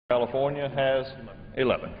California has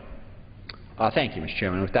 11. Thank you, Mr.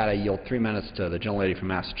 Chairman. With that, I yield 3 minutes to the gentlelady from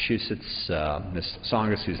Massachusetts, Ms.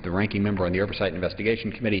 Tsongas, who's the ranking member on the Oversight and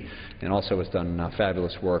Investigation Committee and also has done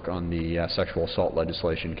fabulous work on the sexual assault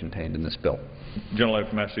legislation contained in this bill. The gentlelady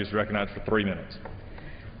from Massachusetts is recognized for 3 minutes.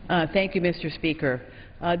 Thank you, Mr. Speaker.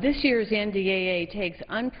 This year's NDAA takes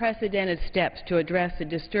unprecedented steps to address the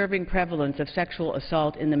disturbing prevalence of sexual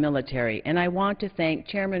assault in the military, and I want to thank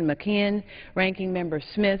Chairman McKeon, Ranking Member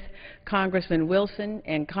Smith, Congressman Wilson,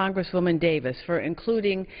 and Congresswoman Davis for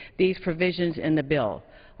including these provisions in the bill.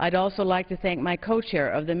 I'd also like to thank my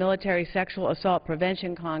co-chair of the Military Sexual Assault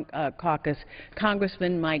Prevention Caucus,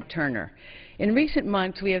 Congressman Mike Turner. In recent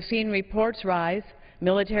months, we have seen reports rise,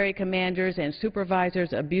 military commanders and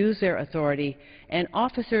supervisors abuse their authority, and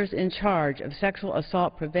officers in charge of sexual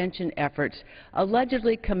assault prevention efforts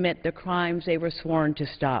allegedly commit the crimes they were sworn to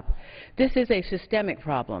stop. This is a systemic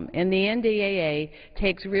problem, and the NDAA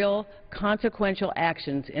takes real consequential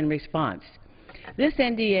actions in response. This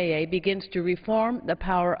NDAA begins to reform the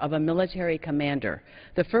power of a military commander,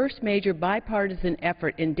 the first major bipartisan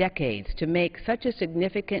effort in decades to make such a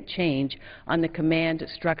significant change on the command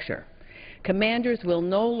structure. Commanders will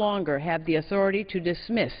no longer have the authority to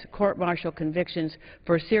dismiss court-martial convictions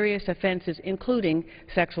for serious offenses, including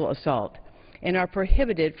sexual assault, and are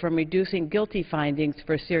prohibited from reducing guilty findings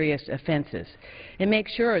for serious offenses, and make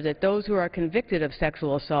sure that those who are convicted of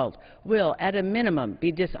sexual assault will, at a minimum,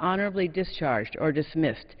 be dishonorably discharged or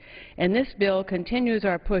dismissed. And this bill continues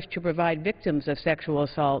our push to provide victims of sexual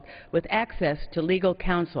assault with access to legal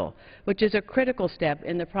counsel, which is a critical step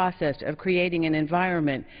in the process of creating an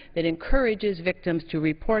environment that encourages victims to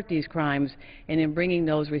report these crimes and in bringing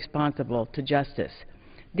those responsible to justice.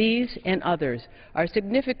 These and others are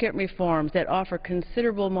significant reforms that offer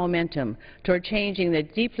considerable momentum toward changing the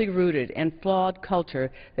deeply rooted and flawed culture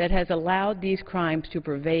that has allowed these crimes to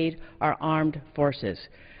pervade our armed forces.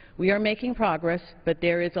 We are making progress, but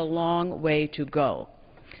there is a long way to go.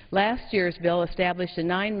 Last year's bill established a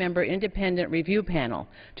 9-member independent review panel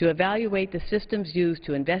to evaluate the systems used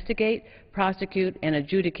to investigate, prosecute, and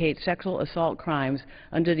adjudicate sexual assault crimes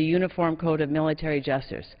under the Uniform Code of Military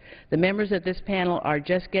Justice. The members of this panel are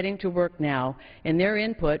just getting to work now, and their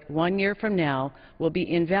input 1 year from now will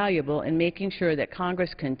be invaluable in making sure that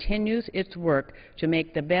Congress continues its work to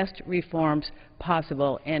make the best reforms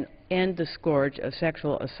possible and end the scourge of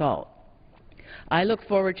sexual assault. I look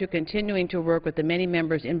forward to continuing to work with the many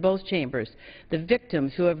members in both chambers, the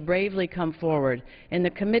victims who have bravely come forward, and the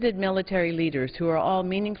committed military leaders who are all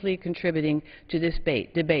meaningfully contributing to this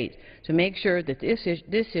debate to make sure that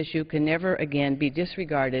this issue can never again be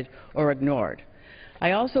disregarded or ignored.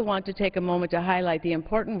 I also want to take a moment to highlight the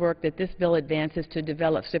important work that this bill advances to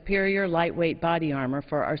develop superior lightweight body armor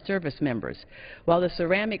for our service members. While the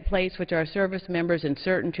ceramic plates which our service members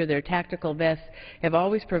insert into their tactical vests have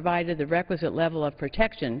always provided the requisite level of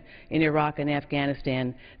protection in Iraq and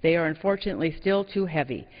Afghanistan, they are unfortunately still too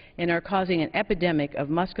heavy and are causing an epidemic of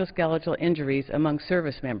musculoskeletal injuries among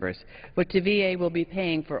service members, which the VA will be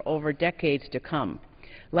paying for over decades to come.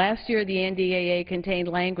 Last year, the NDAA contained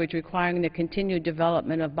language requiring the continued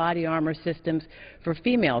development of body armor systems for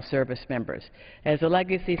female service members, as the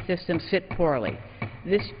legacy systems fit poorly.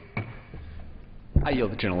 I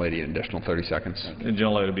yield the gentlelady an additional 30 seconds. The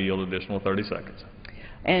gentlelady will be yielded additional 30 seconds.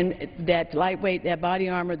 And that lightweight, that body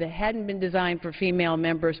armor that hadn't been designed for female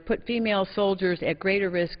members put female soldiers at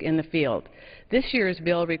greater risk in the field. This year's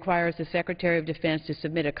bill requires the Secretary of Defense to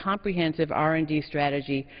submit a comprehensive R&D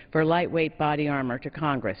strategy for lightweight body armor to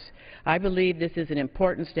Congress. I believe this is an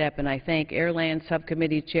important step, and I thank Airland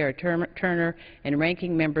Subcommittee Chair Turner and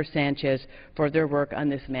Ranking Member Sanchez for their work on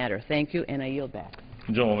this matter. Thank you, and I yield back.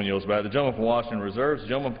 The gentleman yields back. The gentleman from Washington reserves. The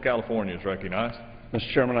gentleman from California is recognized.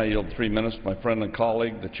 Mr. Chairman, I yield 3 minutes to my friend and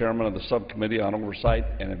colleague, the chairman of the Subcommittee on Oversight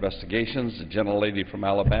and Investigations, the gentlelady from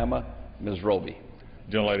Alabama, Ms. Roby.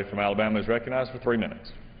 The gentlelady from Alabama is recognized for 3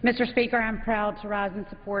 minutes. Mr. Speaker, I'm proud to rise in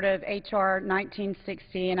support of H.R.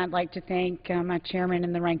 1960, and I'd like to thank my chairman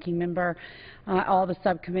and the ranking member, all the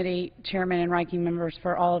subcommittee chairman and ranking members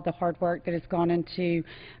for all of the hard work that has gone into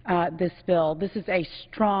this bill. This is a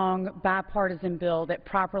strong bipartisan bill that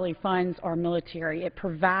properly funds our military. It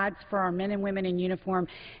provides for our men and women in uniform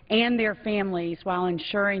and their families while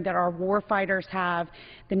ensuring that our warfighters have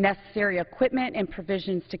the necessary equipment and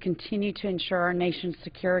provisions to continue to ensure our nation's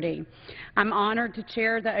security. I'm honored to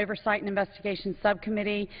chair the the Oversight and Investigation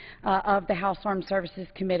Subcommittee of the House Armed Services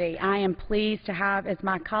Committee. I am pleased to have as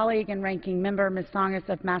my colleague and ranking member Ms. Tsongas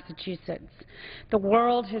of Massachusetts. The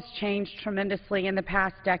world has changed tremendously in the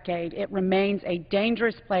past decade. It remains a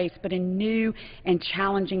dangerous place, but in new and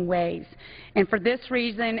challenging ways. And for this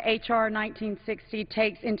reason, H.R. 1960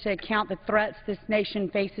 takes into account the threats this nation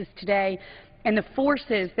faces today and the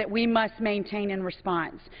forces that we must maintain in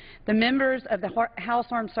response. The members of the House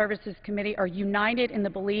Armed Services Committee are united in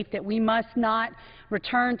the belief that we must not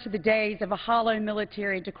return to the days of a hollow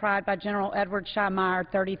military decried by General Edward Scheimeier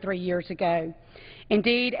 33 years ago.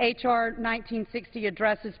 Indeed, H.R. 1960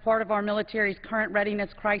 addresses part of our military's current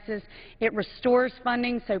readiness crisis. It restores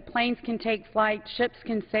funding so planes can take flight, ships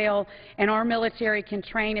can sail, and our military can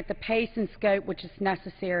train at the pace and scope which is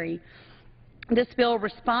necessary. This bill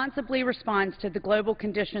responsibly responds to the global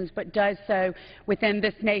conditions, but does so within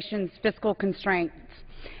this nation's fiscal constraints.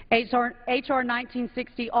 H.R.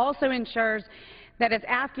 1960 also ensures that as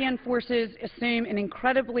Afghan forces assume an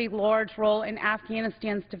incredibly large role in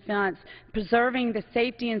Afghanistan's defense, preserving the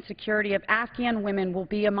safety and security of Afghan women will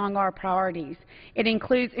be among our priorities. It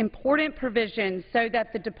includes important provisions so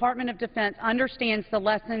that the Department of Defense understands the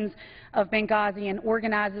lessons of Benghazi and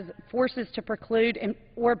organizes forces to preclude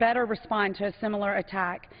or better respond to a similar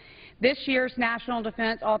attack. This year's National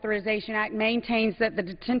Defense Authorization Act maintains that the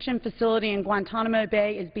detention facility in Guantanamo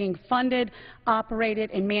Bay is being funded, operated,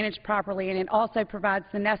 and managed properly, and it also provides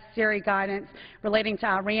the necessary guidance relating to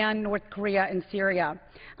Iran, North Korea, and Syria.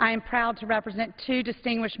 I am proud to represent two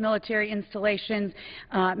distinguished military installations,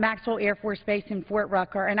 Maxwell Air Force Base and Fort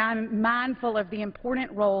Rucker, and I'm mindful of the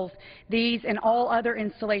important roles these and all other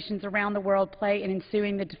installations around the world play in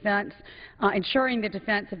ensuring the defense, ensuring the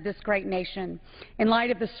defense of this great nation. In light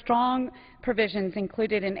of the strong provisions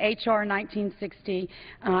included in H.R. 1960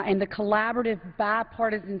 and the collaborative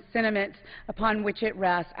bipartisan sentiments upon which it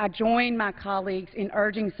rests, I join my colleagues in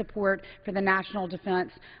urging support for the National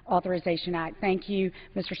Defense Authorization Act. Thank you,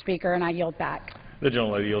 Mr. Speaker, and I yield back. The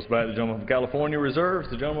gentlelady yields back. The gentleman from California reserves.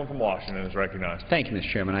 The gentleman from Washington is recognized. Thank you,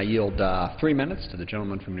 Mr. Chairman. I yield 3 minutes to the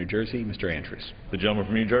gentleman from New Jersey, Mr. Andrews. The gentleman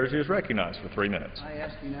from New Jersey is recognized for 3 minutes. I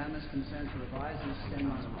ask unanimous consent to revise and extend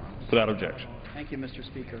my remarks. Without objection. Thank you, Mr.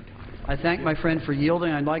 Speaker. I thank my friend for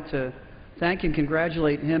yielding. I'd like to thank and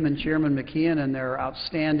congratulate him and Chairman McKeon and their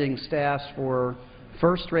outstanding staffs for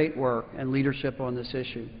first-rate work and leadership on this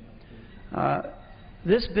issue.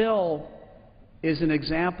 This bill is an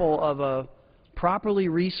example of a properly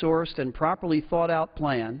resourced and properly thought-out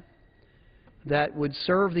plan that would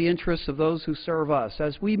serve the interests of those who serve us.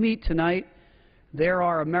 As we meet tonight, there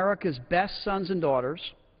are America's best sons and daughters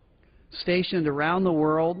stationed around the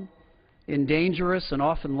world in dangerous and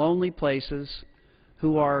often lonely places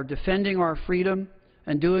who are defending our freedom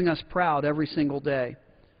and doing us proud every single day.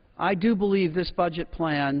 I do believe this budget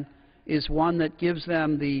plan is one that gives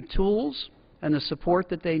them the tools and the support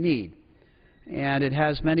that they need, and it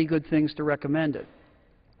has many good things to recommend it.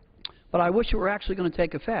 But I wish it were actually going to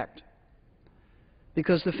take effect,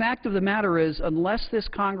 because the fact of the matter is, unless this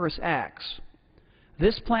Congress acts,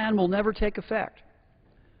 this plan will never take effect.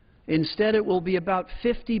 Instead, it will be about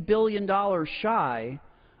 $50 billion shy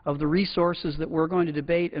of the resources that we're going to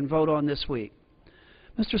debate and vote on this week.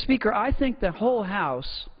 Mr. Speaker, I think the whole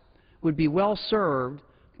House would be well served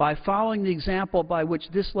by following the example by which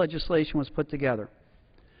this legislation was put together.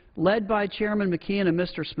 Led by Chairman McKeon and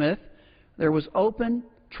Mr. Smith, there was open,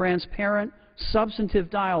 transparent, substantive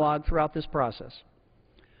dialogue throughout this process.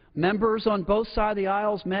 Members on both sides of the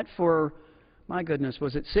aisles met for, my goodness,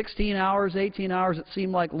 was it 16 hours, 18 hours? It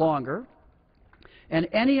seemed like longer. And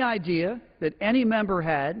any idea that any member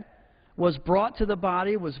had was brought to the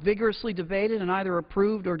body, was vigorously debated, and either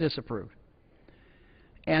approved or disapproved.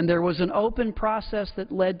 And there was an open process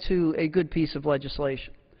that led to a good piece of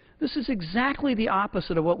legislation. This is exactly the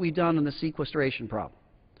opposite of what we've done on the sequestration problem.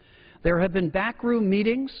 There have been backroom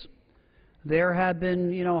meetings. There have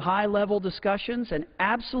been, high-level discussions, and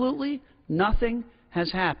absolutely nothing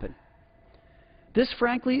has happened. This,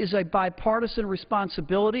 frankly, is a bipartisan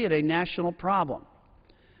responsibility and a national problem.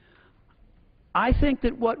 I think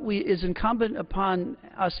that what is incumbent upon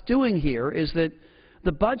us doing here is that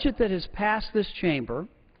the budget that has passed this chamber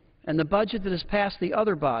and the budget that has passed the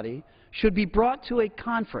other body should be brought to a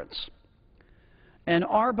conference. And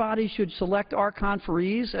our body should select our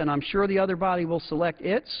conferees, and I'm sure the other body will select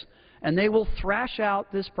its, and they will thrash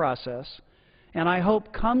out this process, and I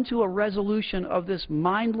hope come to a resolution of this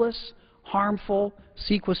mindless, harmful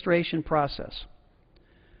sequestration process.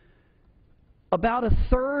 About a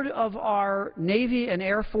third of our Navy and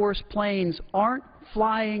Air Force planes aren't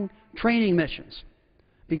flying training missions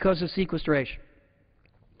because of sequestration.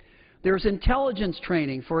 There's intelligence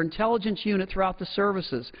training for intelligence unit throughout the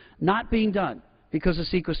services not being done because of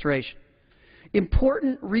sequestration.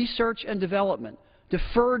 Important research and development,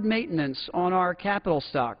 deferred maintenance on our capital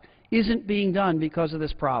stock isn't being done because of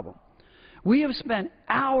this problem. We have spent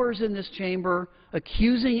hours in this chamber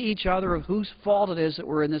accusing each other of whose fault it is that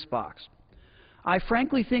we're in this box. I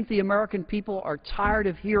frankly think the American people are tired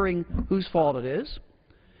of hearing whose fault it is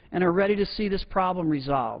and are ready to see this problem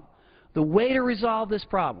resolved. The way to resolve this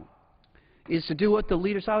problem is to do what the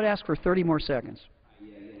leaders... I would ask for 30 more seconds.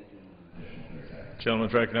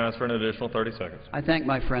 Gentleman's recognized for an additional 30 seconds. I thank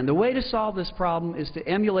my friend. The way to solve this problem is to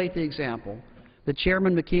emulate the example that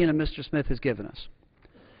Chairman McKeon and Mr. Smith has given us.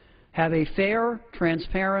 Have a fair,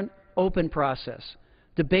 transparent, open process.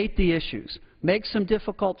 Debate the issues. Make some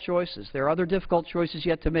difficult choices. There are other difficult choices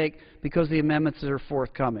yet to make because of the amendments that are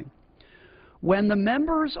forthcoming. When the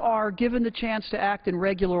members are given the chance to act in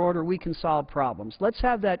regular order, we can solve problems. Let's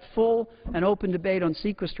have that full and open debate on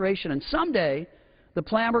sequestration, and someday the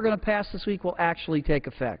plan we're going to pass this week will actually take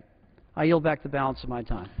effect. I yield back the balance of my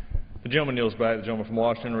time. The gentleman yields back. The gentleman from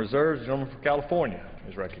Washington reserves. The gentleman from California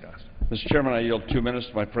is recognized. Mr. Chairman, I yield 2 minutes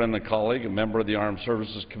to my friend and colleague, a member of the Armed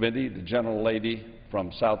Services Committee, the gentlelady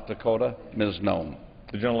from South Dakota, Ms. Noem.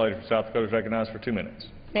 The gentlelady from South Dakota is recognized for 2 minutes.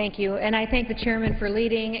 Thank you, and I thank the chairman for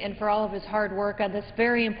leading and for all of his hard work on this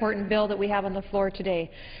very important bill that we have on the floor today.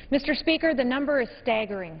 Mr. Speaker, the number is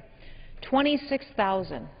staggering,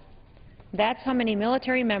 26,000. That's how many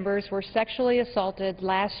military members were sexually assaulted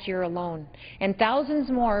last year alone, and thousands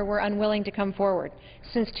more were unwilling to come forward.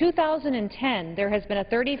 Since 2010, there has been a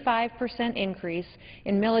 35% increase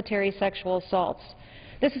in military sexual assaults.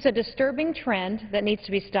 This is a disturbing trend that needs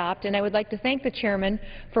to be stopped, and I would like to thank the chairman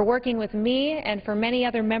for working with me and for many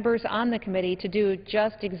other members on the committee to do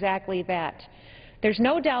just exactly that. There's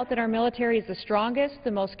no doubt that our military is the strongest,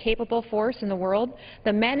 the most capable force in the world.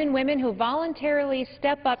 The men and women who voluntarily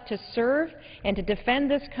step up to serve and to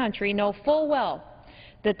defend this country know full well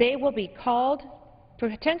that they will be called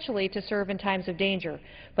potentially to serve in times of danger,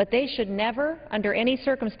 but they should never, under any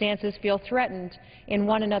circumstances, feel threatened in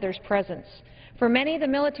one another's presence. For many, the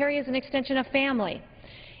military is an extension of family,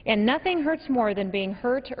 and nothing hurts more than being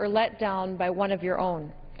hurt or let down by one of your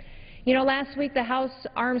own. You know, last week the House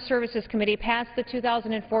Armed Services Committee passed the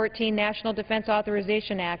 2014 National Defense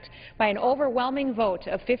Authorization Act by an overwhelming vote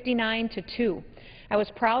of 59-2. I was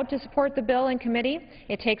proud to support the bill in committee.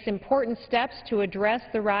 It takes important steps to address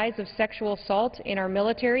the rise of sexual assault in our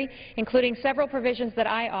military, including several provisions that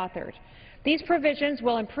I authored. These provisions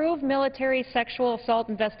will improve military sexual assault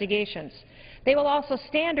investigations. They will also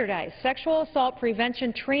standardize sexual assault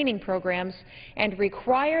prevention training programs and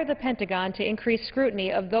require the Pentagon to increase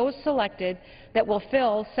scrutiny of those selected that will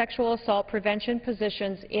fill sexual assault prevention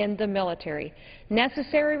positions in the military.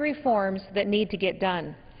 Necessary reforms that need to get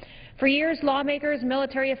done. For years, lawmakers,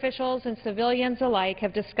 military officials, and civilians alike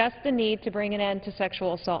have discussed the need to bring an end to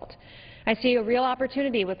sexual assault. I see a real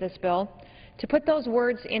opportunity with this bill to put those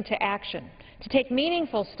words into action, to take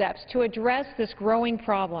meaningful steps to address this growing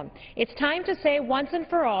problem. It's time to say once and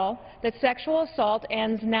for all that sexual assault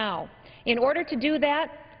ends now. In order to do that,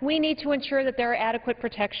 we need to ensure that there are adequate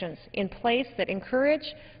protections in place that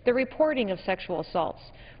encourage the reporting of sexual assaults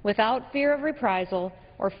without fear of reprisal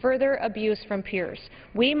or further abuse from peers.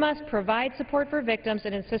 We must provide support for victims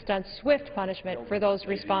and insist on swift punishment for those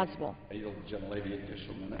responsible.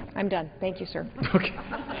 I'm done. Thank you, sir. Okay.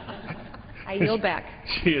 I yield back.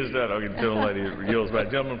 She is done. Okay, the gentlelady yields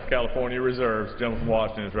back. Gentleman from California reserves. Gentleman from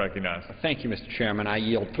Washington is recognized. Thank you, Mr. Chairman. I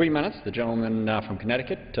yield 3 minutes. The gentleman from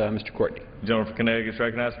Connecticut, Mr. Courtney. The gentleman from Connecticut is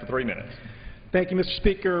recognized for 3 minutes. Thank you, Mr.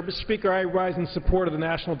 Speaker. Mr. Speaker, I rise in support of the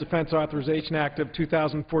National Defense Authorization Act of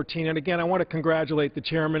 2014. And again, I want to congratulate the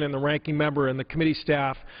chairman and the ranking member and the committee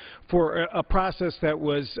staff for a process that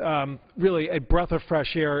was really a breath of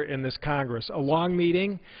fresh air in this Congress. A long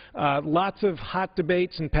meeting, lots of hot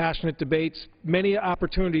debates and passionate debates, many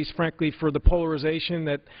opportunities, frankly, for the polarization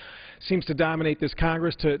that seems to dominate this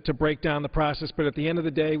Congress to break down the process. But at the end of the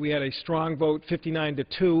day, we had a strong vote,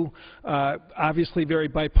 59-2, obviously very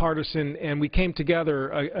bipartisan, and we came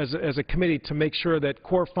together as a committee to make sure that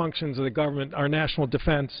core functions of the government, our national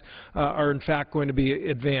defense, are in fact going to be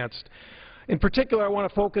advanced. In particular, I want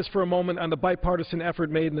to focus for a moment on the bipartisan effort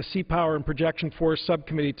made in the Sea Power and Projection Force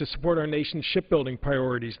Subcommittee to support our nation's shipbuilding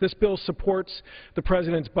priorities. This bill supports the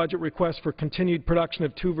President's budget request for continued production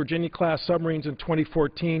of 2 Virginia-class submarines in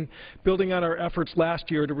 2014, building on our efforts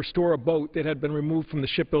last year to restore a boat that had been removed from the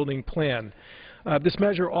shipbuilding plan. This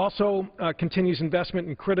measure also continues investment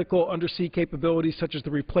in critical undersea capabilities such as the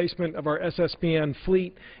replacement of our SSBN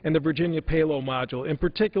fleet and the Virginia payload module. In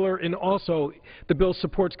particular, and also the bill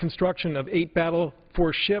supports construction of 8 battle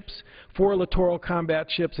Force ships, 4 littoral combat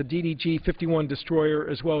ships, a DDG-51 destroyer,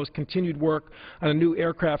 as well as continued work on a new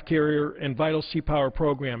aircraft carrier and vital sea power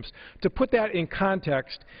programs. To put that in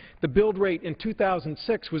context, the build rate in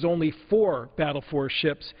 2006 was only 4 Battle Force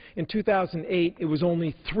ships. In 2008, it was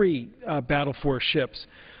only 3 Battle Force ships.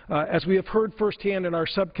 As we have heard firsthand in our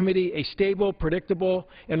subcommittee, a stable, predictable,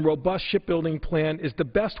 and robust shipbuilding plan is the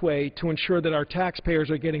best way to ensure that our taxpayers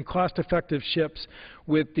are getting cost-effective ships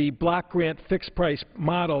with the block grant fixed price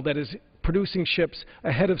model that is producing ships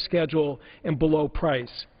ahead of schedule and below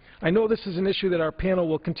price. I know this is an issue that our panel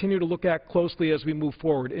will continue to look at closely as we move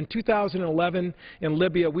forward. In 2011 in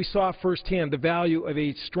Libya, we saw firsthand the value of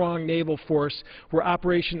a strong naval force where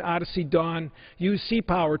Operation Odyssey Dawn used sea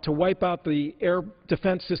power to wipe out the air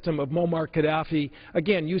defense system of Muammar Gaddafi,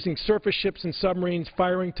 again using surface ships and submarines,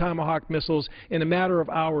 firing Tomahawk missiles. In a matter of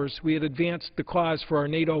hours, we had advanced the cause for our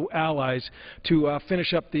NATO allies to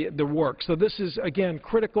finish up the work. So this is, again,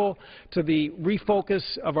 critical to the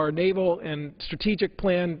refocus of our naval and strategic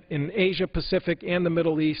plan in Asia Pacific and the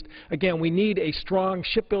Middle East. Again, we need a strong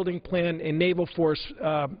shipbuilding plan and naval force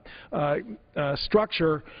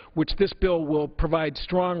structure, which this bill will provide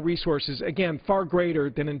strong resources, again, far greater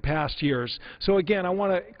than in past years. So again, I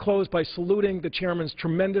want to close by saluting the Chairman's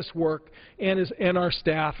tremendous work and our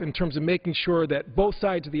staff in terms of making sure that both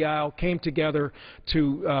sides of the aisle came together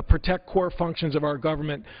to protect core functions of our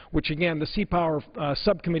government, which again, the Sea Power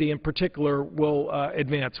Subcommittee in particular will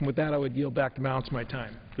advance. And with that, I would yield back the balance of my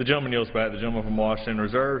time. The gentleman yields back. The gentleman from Washington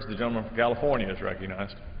reserves. The gentleman from California is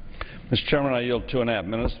recognized. Mr. Chairman, I yield 2.5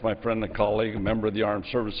 minutes to my friend and colleague, a member of the Armed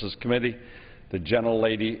Services Committee, the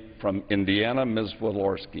gentlelady from Indiana, Ms.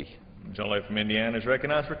 Wolorsky. The gentlelady from Indiana is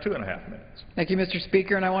recognized for 2.5 minutes. Thank you, Mr.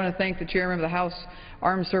 Speaker, and I want to thank the Chairman of the House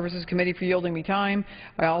Armed Services Committee for yielding me time.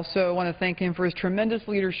 I also want to thank him for his tremendous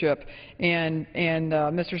leadership and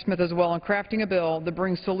Mr. Smith as well in crafting a bill that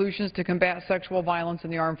brings solutions to combat sexual violence in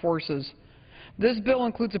the armed forces. This bill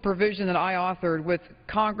includes a provision that I authored with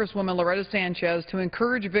Congresswoman Loretta Sanchez to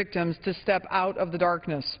encourage victims to step out of the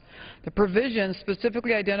darkness. The provision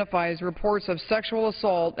specifically identifies reports of sexual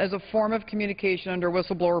assault as a form of communication under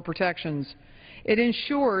whistleblower protections. It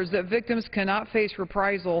ensures that victims cannot face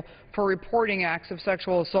reprisal for reporting acts of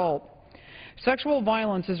sexual assault. Sexual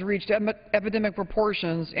violence has reached epidemic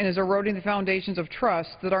proportions and is eroding the foundations of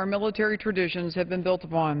trust that our military traditions have been built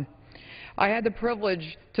upon. I had the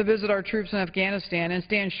privilege to visit our troops in Afghanistan and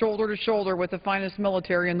stand shoulder to shoulder with the finest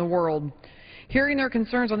military in the world. Hearing their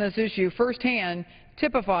concerns on this issue firsthand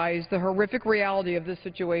typifies the horrific reality of this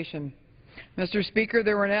situation. Mr. Speaker,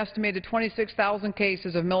 there were an estimated 26,000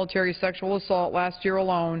 cases of military sexual assault last year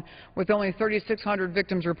alone, with only 3,600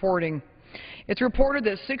 victims reporting. It's reported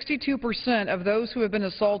that 62% of those who have been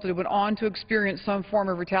assaulted went on to experience some form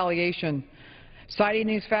of retaliation. Citing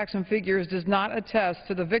these facts and figures does not attest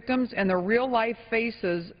to the victims and the real-life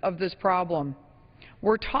faces of this problem.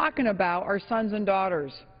 We're talking about our sons and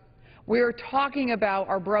daughters. We are talking about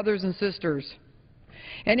our brothers and sisters.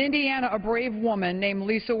 In Indiana, a brave woman named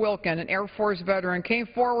Lisa Wilkin, an Air Force veteran, came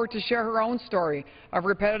forward to share her own story of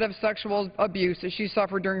repetitive sexual abuse that she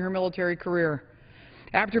suffered during her military career.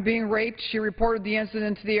 After being raped, she reported the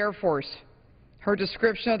incident to the Air Force. Her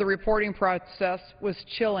description of the reporting process was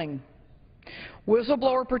chilling.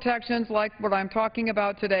 Whistleblower protections like what I'm talking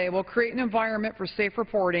about today will create an environment for safe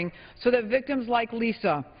reporting so that victims like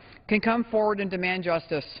Lisa can come forward and demand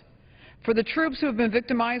justice. For the troops who have been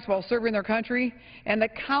victimized while serving their country and the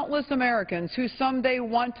countless Americans who someday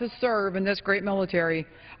want to serve in this great military,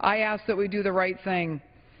 I ask that we do the right thing.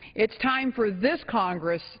 It's time for this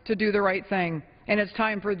Congress to do the right thing, and it's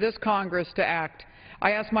time for this Congress to act.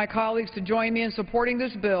 I ask my colleagues to join me in supporting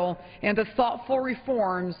this bill and the thoughtful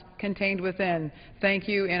reforms contained within. Thank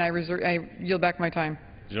you, and I yield back my time.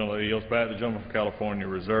 The gentleman yields back. The gentleman from California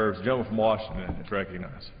reserves. The gentleman from Washington is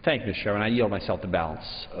recognized. Thank you, Mr. Chairman. I yield myself the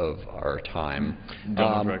balance of our time. The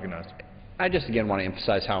gentleman is recognized. I just again want to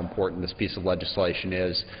emphasize how important this piece of legislation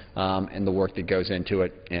is and the work that goes into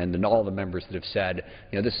it, and all the members that have said,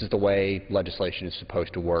 you know, this is the way legislation is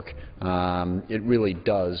supposed to work. It really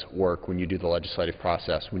does work when you do the legislative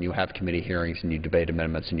process, when you have committee hearings and you debate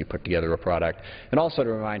amendments and you put together a product. And also to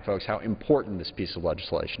remind folks how important this piece of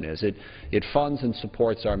legislation is. It funds and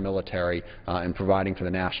supports our military in providing for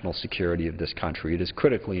the national security of this country. It is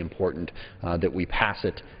critically important that we pass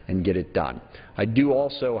it and get it done. I do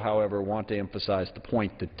also, however, want to emphasize the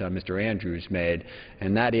point that Mr. Andrews made,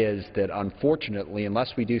 and that is that unfortunately,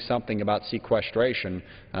 unless we do something about sequestration,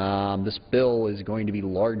 this bill is going to be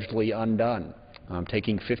largely undone.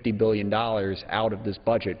 Taking $50 billion out of this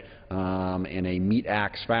budget in a meat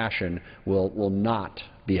axe fashion will not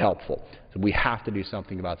be helpful. So we have to do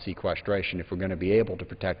something about sequestration if we're going to be able to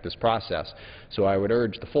protect this process. So I would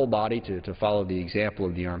urge the full body to follow the example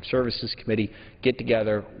of the Armed Services Committee, get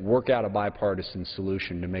together, work out a bipartisan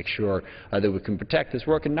solution to make sure that we can protect this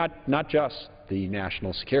work, and not just the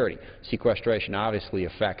national security. Sequestration obviously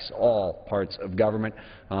affects all parts of government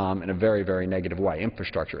in a very, very negative way.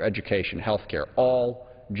 Infrastructure, education, health care, all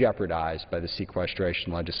jeopardized by the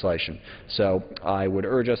sequestration legislation. So I would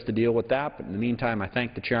urge us to deal with that, but in the meantime I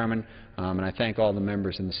thank the chairman and I thank all the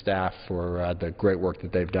members and the staff for the great work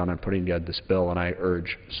that they've done on putting together this bill, and I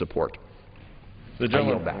urge support. The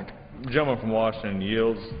gentleman from Washington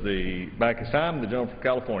yields. The back is time. The gentleman from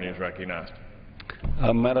California is recognized.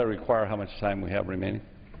 Might I require how much time we have remaining?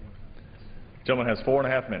 The gentleman has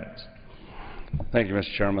 4.5 minutes. Thank you,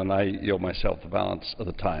 Mr. Chairman. I yield myself the balance of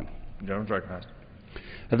the time. The gentleman is recognized.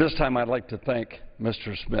 At this time, I'd like to thank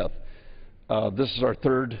Mr. Smith. This is our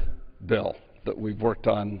third bill that we've worked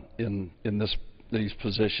on in these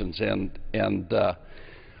positions, and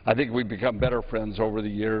I think we've become better friends over the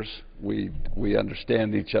years. We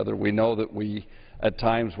understand each other. We know that we, at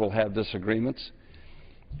times, will have disagreements.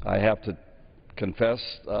 I have to confess,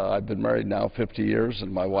 I've been married now 50 years,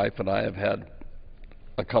 and my wife and I have had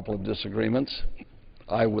a couple of disagreements.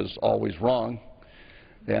 I was always wrong,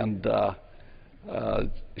 and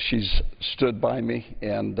she's stood by me,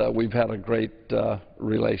 and we've had a great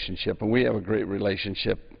relationship, and we have a great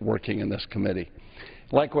relationship working in this committee.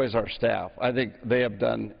 Likewise, our staff. I think they have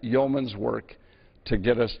done yeoman's work to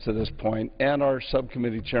get us to this point, and our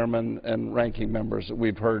subcommittee chairman and ranking members that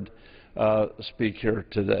we've heard speak here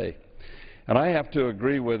today. And I have to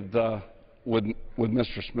agree with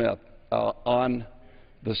Mr. Smith on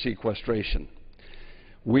the sequestration.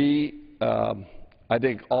 We, I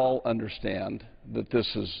think, all understand that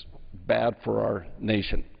this is bad for our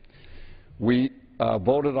nation. We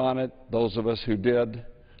voted on it, those of us who did,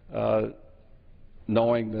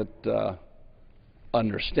 knowing that,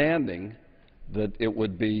 understanding that it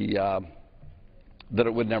would be, that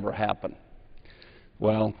it would never happen.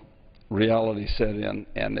 Well, reality set in,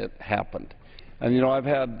 and it happened. And, you know, I've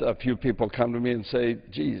had a few people come to me and say,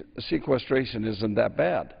 gee, sequestration isn't that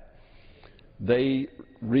bad. They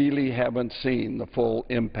really haven't seen the full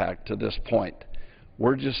impact to this point.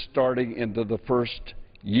 We're just starting into the first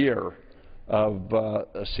year of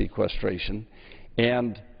sequestration.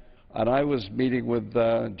 And I was meeting with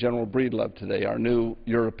General Breedlove today, our new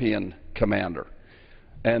European commander.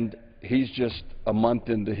 And he's just a month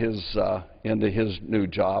into his new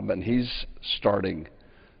job, and he's starting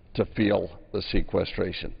to feel the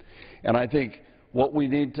sequestration. And I think what we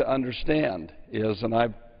need to understand is, and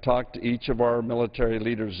I've talked to each of our military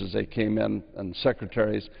leaders as they came in, and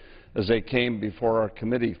secretaries as they came before our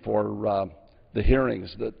committee for the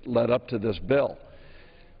hearings that led up to this bill,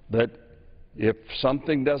 that if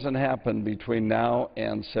something doesn't happen between now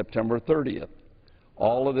and September 30th,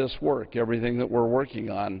 all of this work, everything that we're working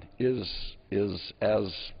on is,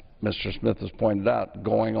 as Mr. Smith has pointed out,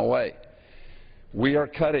 going away. We are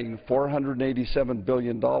cutting $487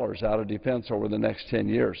 billion out of defense over the next 10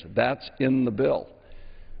 years. That's in the bill.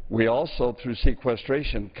 We also, through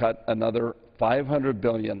sequestration, cut another $500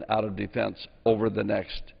 billion out of defense over the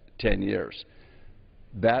next 10 years.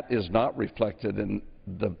 That is not reflected in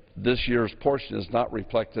this year's portion is not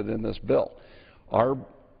reflected in this bill. Our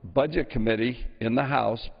Budget Committee in the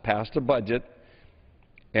House passed a budget,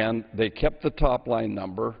 and they kept the top line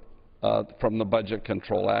number from the Budget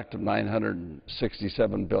Control Act of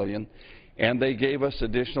 $967 billion, and they gave us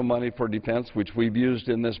additional money for defense, which we've used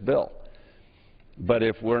in this bill. But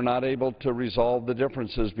if we're not able to resolve the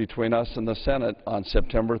differences between us and the Senate on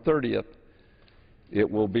September 30th, it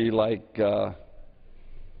will be like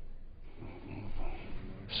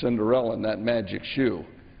Cinderella in that magic shoe.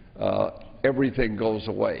 Everything goes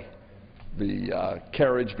away. The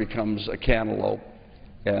carriage becomes a cantaloupe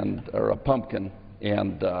or a pumpkin,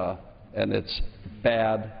 and it's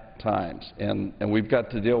bad times. And we've got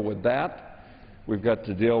to deal with that. We've got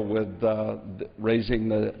to deal with raising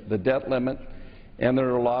the debt limit, and there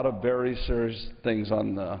are a lot of very serious things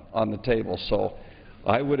on the table. So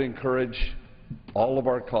I would encourage all of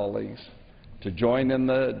our colleagues to join in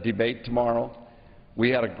the debate tomorrow. We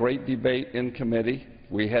had a great debate in committee.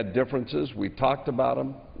 We had differences. We talked about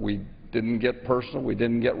them. We didn't get personal. We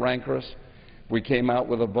didn't get rancorous. We came out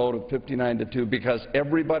with a vote of 59-2 because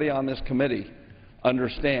everybody on this committee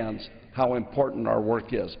understands how important our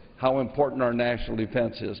work is, how important our national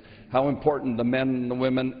defense is, how important the men and the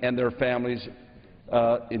women and their families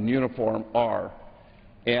in uniform are,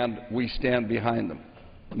 and we stand behind them.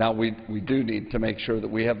 Now, we do need to make sure that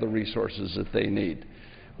we have the resources that they need.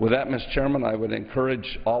 With that, Mr. Chairman, I would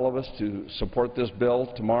encourage all of us to support this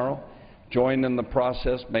bill tomorrow, join in the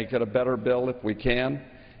process, make it a better bill if we can,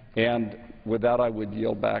 and with that, I would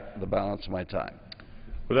yield back the balance of my time.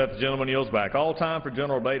 With that, the gentleman yields back. All time for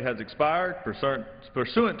general debate has expired.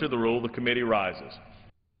 Pursuant to the rule, the committee rises.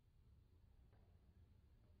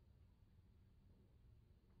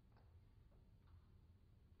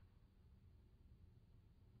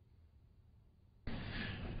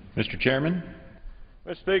 Mr. Chairman.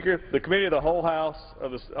 Mr. Speaker, the Committee of the Whole House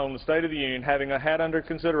on the State of the Union, having had under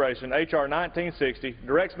consideration H.R. 1960,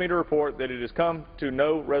 directs me to report that it has come to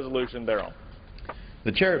no resolution thereon.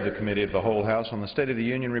 The Chair of the Committee of the Whole House on the State of the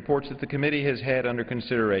Union reports that the committee has had under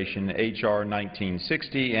consideration H.R.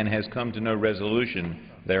 1960 and has come to no resolution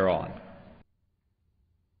thereon.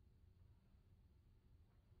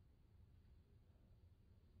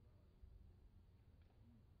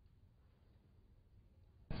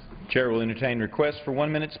 Chair will entertain requests for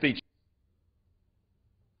 1-minute speech.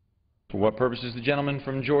 For what purpose does the gentleman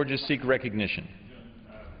from Georgia seek recognition?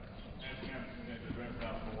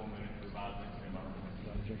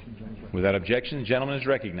 Without objection, the gentleman is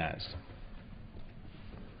recognized.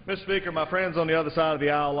 Mr. Speaker, my friends on the other side of the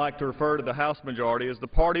aisle like to refer to the House majority as the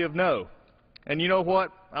party of no. And you know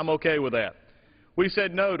what? I'm okay with that. We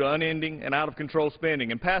said no to unending and out-of-control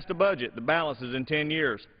spending and passed a budget that balances in 10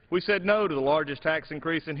 years. We said no to the largest tax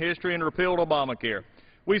increase in history and repealed Obamacare.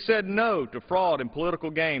 We said no to fraud and political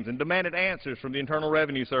games and demanded answers from the Internal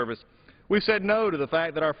Revenue Service. We said no to the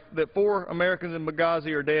fact that 4 Americans in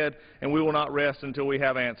Benghazi are dead, and we will not rest until we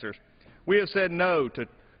have answers. We have said no to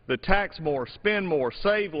the tax more, spend more,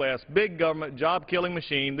 save less, big government, job-killing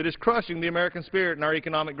machine that is crushing the American spirit and our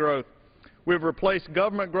economic growth. We have replaced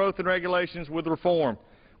government growth and regulations with reform.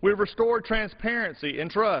 We have restored transparency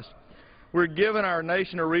and trust. We're giving our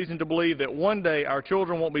nation a reason to believe that one day our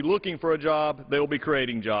children won't be looking for a job, they will be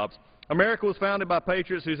creating jobs. America was founded by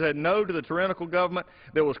patriots who said no to the tyrannical government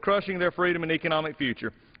that was crushing their freedom and economic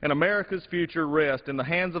future. And America's future rests in the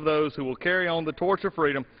hands of those who will carry on the torch of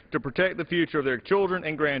freedom to protect the future of their children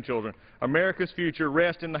and grandchildren. America's future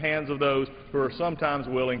rests in the hands of those who are sometimes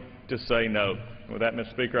willing to say no. And with that,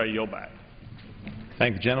 Mr. Speaker, I yield back.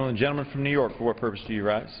 Thank the gentleman. The gentleman from New York, for what purpose do you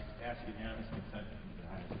rise?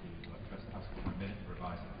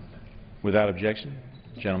 Without objection,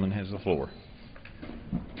 the gentleman has the floor.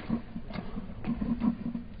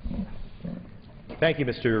 Thank you,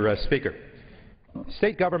 Mr. Speaker.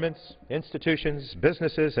 State governments, institutions,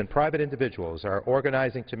 businesses, and private individuals are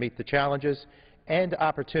organizing to meet the challenges and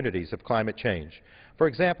opportunities of climate change. For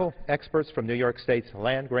example, experts from New York State's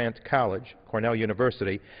land-grant college, Cornell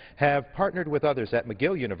University, have partnered with others at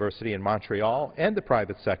McGill University in Montreal and the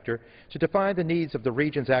private sector to define the needs of the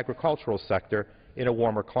region's agricultural sector in a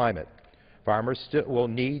warmer climate. Farmers will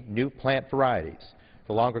need new plant varieties.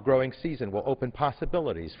 The longer growing season will open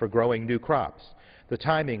possibilities for growing new crops. The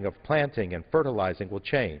timing of planting and fertilizing will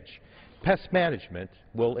change. Pest management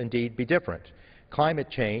will indeed be different. Climate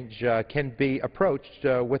change can be approached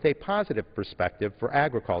with a positive perspective for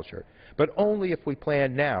agriculture, but only if we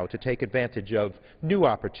plan now to take advantage of new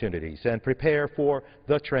opportunities and prepare for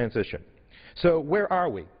the transition. So where are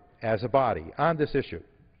we as a body on this issue?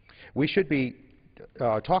 We should be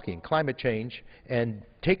talking climate change and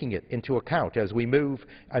taking it into account as we move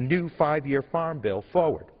a new 5-year farm bill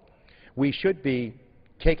forward. We should be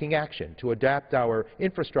taking action to adapt our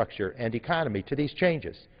infrastructure and economy to these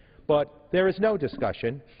changes. But there is no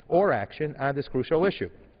discussion or action on this crucial issue.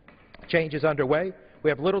 Change is underway.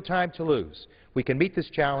 We have little time to lose. We can meet this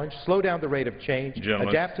challenge, slow down the rate of change,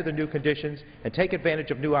 adapt to the new conditions, and take advantage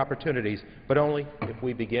of new opportunities, but only if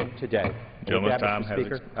we begin today. Gentleman's time Mr.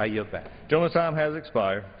 Speaker, I yield back. Gentleman's time has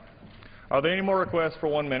expired. Are there any more requests for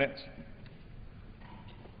 1 minute?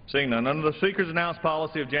 Seeing none, under the Speaker's announced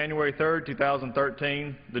policy of January 3,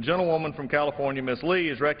 2013, the gentlewoman from California, Ms. Lee,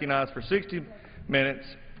 is recognized for 60 minutes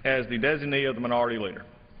as the designee of the Minority Leader.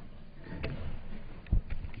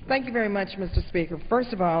 Thank you very much, Mr. Speaker.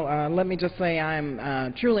 First of all, let me just say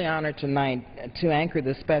I'm truly honored tonight to anchor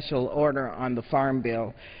this special order on the Farm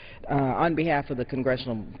Bill on behalf of the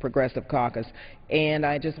Congressional Progressive Caucus. And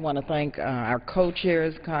I just want to thank our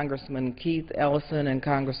co-chairs, Congressman Keith Ellison and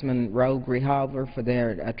Congressman Roe Grijalva, for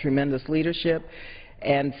their tremendous leadership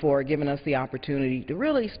and for giving us the opportunity to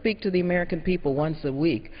really speak to the American people once a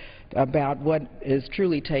week about what is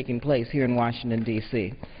truly taking place here in Washington,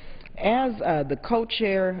 D.C. As the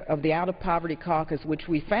co-chair of the Out of Poverty Caucus, which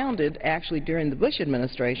we founded actually during the Bush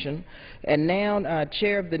administration, and now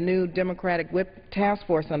chair of the new Democratic Whip Task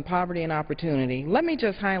Force on Poverty and Opportunity, let me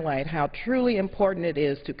just highlight how truly important it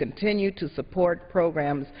is to continue to support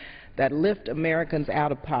programs that lift Americans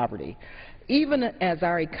out of poverty. Even as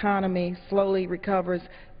our economy slowly recovers,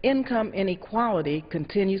 income inequality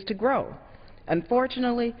continues to grow.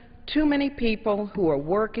 Unfortunately, too many people who are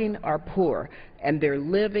working are poor, and they're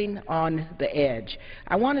living on the edge.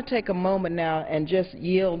 I want to take a moment now and just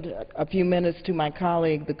yield a few minutes to my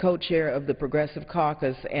colleague, the co-chair of the Progressive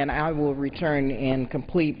Caucus, and I will return and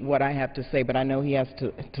complete what I have to say, but I know he has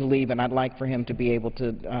to leave, and I'd like for him to be able to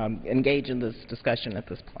engage in this discussion at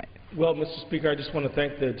this point. Well, Mr. Speaker, I just want to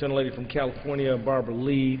thank the gentlelady from California, Barbara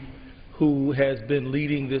Lee, who has been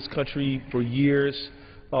leading this country for years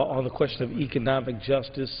on the question of economic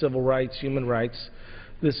justice, civil rights, human rights.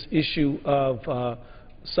 This issue of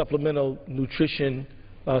supplemental nutrition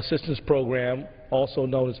assistance program, also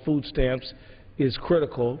known as food stamps, is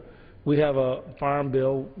critical. We have a farm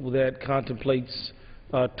bill that contemplates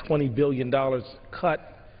 $20 billion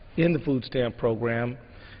cut in the food stamp program.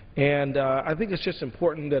 And I think it's just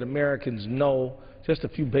important that Americans know just a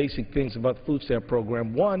few basic things about the food stamp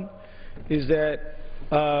program. One is that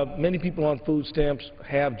many people on food stamps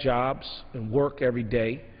have jobs and work every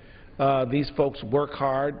day. These folks work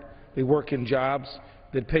hard. They work in jobs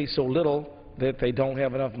that pay so little that they don't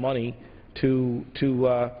have enough money to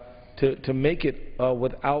make it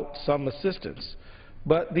without some assistance.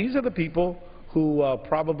 But these are the people who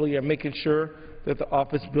probably are making sure that the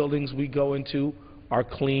office buildings we go into are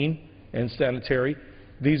clean and sanitary.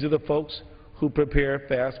 These are the folks who prepare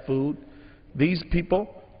fast food. These people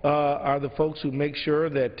are the folks who make sure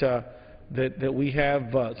that that we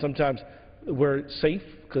have sometimes we're safe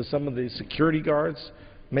because some of the security guards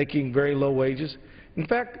making very low wages. In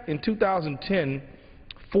fact, in 2010,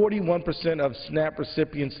 41% of SNAP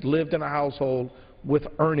recipients lived in a household with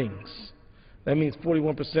earnings. That means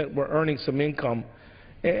 41% were earning some income,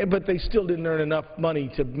 but they still didn't earn enough money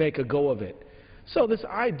to make a go of it. So this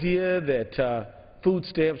idea that food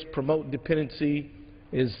stamps promote dependency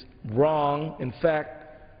is wrong. In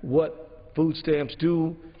fact, what food stamps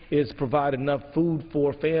do is provide enough food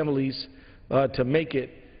for families to make it,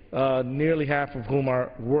 nearly half of whom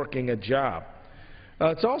are working a job.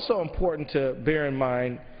 It's also important to bear in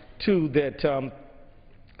mind, too, that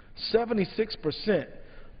 76%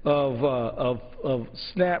 of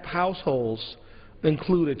SNAP households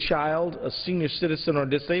include a child, a senior citizen, or a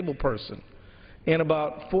disabled person. And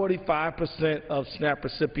about 45% of SNAP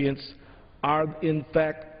recipients are, in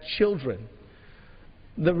fact, children.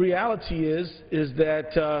 The reality is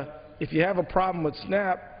that if you have a problem with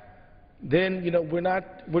SNAP, then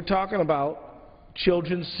we're talking about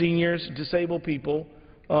children, seniors, disabled people,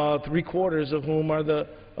 3/4 of whom are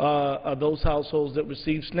those households that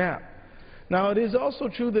receive SNAP. Now, it is also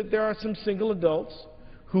true that there are some single adults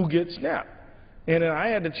who get SNAP. And I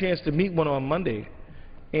had the chance to meet one on Monday.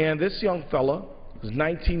 And this young fella was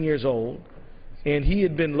 19 years old, and he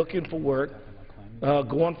had been looking for work,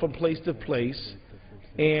 going from place to place,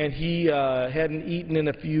 and he hadn't eaten in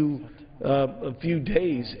a few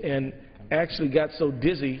days, and actually got so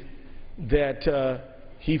dizzy that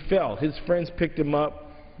he fell. His friends picked him up,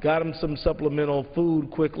 got him some supplemental food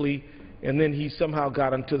quickly, and then he somehow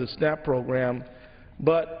got into the SNAP program.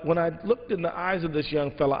 But when I looked in the eyes of this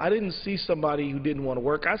young fella, I didn't see somebody who didn't want to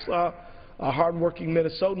work. I saw a hardworking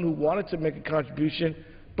Minnesotan who wanted to make a contribution,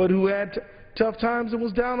 but who had tough times and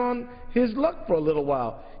was down on his luck for a little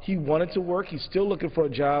while. He wanted to work. He's still looking for a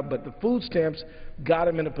job, but the food stamps got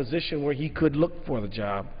him in a position where he could look for the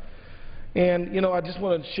job. And, I just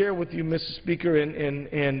want to share with you, Mr. Speaker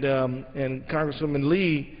and Congresswoman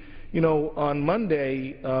Lee, on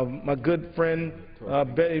Monday, my good friend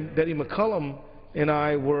Betty McCollum and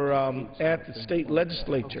I were at the state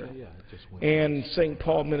legislature in St.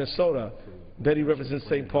 Paul, Minnesota. Betty represents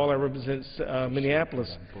St. Paul, I represent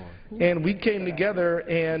Minneapolis. And we came together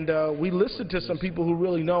and we listened to some people who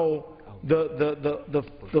really know the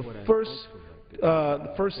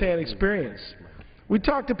first-hand experience. We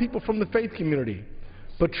talked to people from the faith community.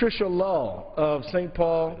 Patricia Lull of St.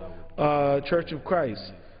 Paul Church of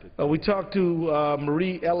Christ. We talked to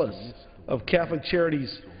Marie Ellis of Catholic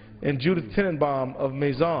Charities and Judith Tenenbaum of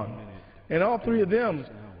Maison. And all three of them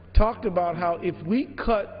talked about how if we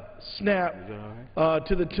cut SNAP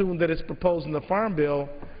to the tune that is proposed in the Farm Bill,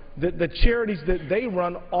 that the charities that they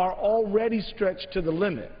run are already stretched to the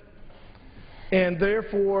limit. And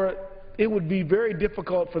therefore, it would be very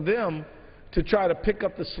difficult for them to try to pick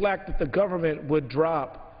up the slack that the government would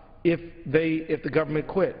drop if the government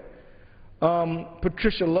quit.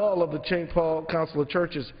 Patricia Lull of the St. Paul Council of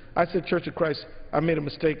Churches, I said Church of Christ, I made a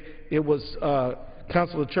mistake. It was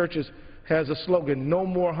Council of Churches, has a slogan, no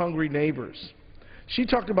more hungry neighbors. She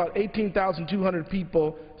talked about 18,200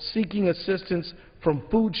 people seeking assistance from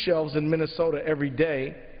food shelves in Minnesota every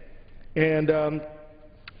day. And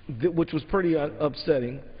which was pretty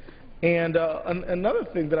upsetting. And another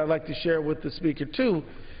thing that I'd like to share with the Speaker, too,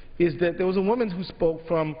 is that there was a woman who spoke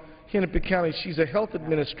from Hennepin County. She's a health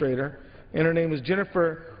administrator, and her name is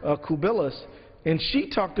Jennifer Kubilis, and she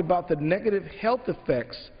talked about the negative health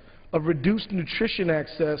effects of reduced nutrition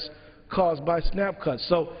access caused by SNAP cuts.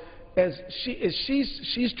 So as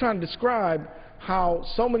she's trying to describe how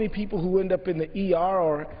so many people who end up in the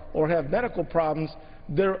ER or have medical problems,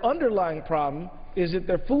 their underlying problem is that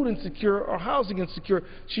they're food insecure or housing insecure.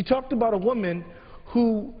 She talked about a woman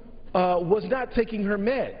who was not taking her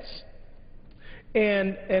meds.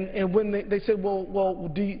 And when they said, well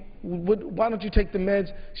why don't you take the meds?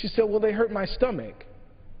 She said, well, they hurt my stomach.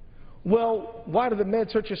 Well, why do the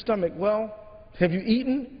meds hurt your stomach? Well, have you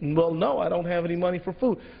eaten? Well, no, I don't have any money for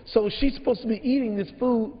food. So she's supposed to be eating this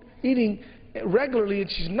food, eating regularly, and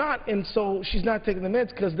she's not, and so she's not taking the meds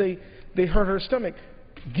because they hurt her stomach.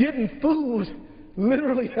 Getting food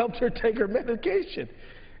literally helped her take her medication.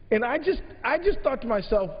 And I just thought to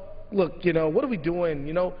myself, look, you know, what are we doing?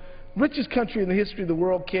 You know, richest country in the history of the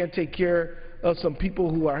world can't take care of some people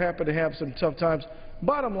who are happen to have some tough times.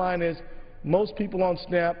 Bottom line is, most people on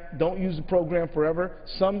SNAP don't use the program forever.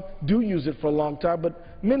 Some do use it for a long time, but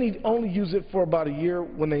many only use it for about a year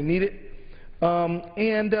when they need it.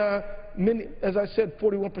 Many, as I said,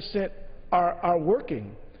 41% are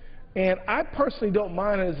working. And I personally don't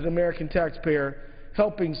mind, as an American taxpayer,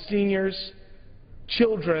 helping seniors,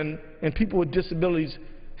 children, and people with disabilities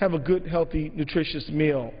have a good, healthy, nutritious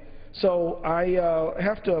meal. So I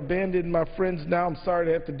have to abandon my friends now. I'm sorry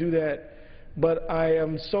to have to do that. But I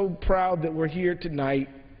am so proud that we're here tonight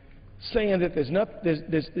saying that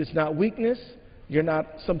there's not weakness, you're not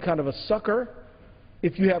some kind of a sucker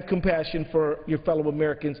if you have compassion for your fellow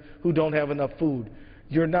Americans who don't have enough food.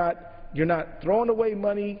 You're not throwing away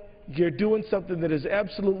money, you're doing something that is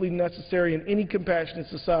absolutely necessary, and any compassionate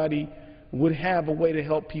society would have a way to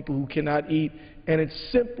help people who cannot eat. And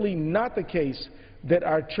it's simply not the case that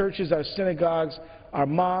our churches, our synagogues, our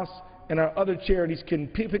mosques, and our other charities can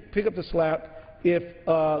pick up the slack if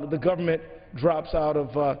the government drops out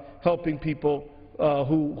of helping people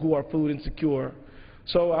who are food insecure.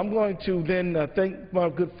 So I'm going to then thank my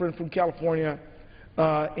good friend from California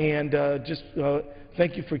and just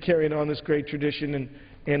thank you for carrying on this great tradition,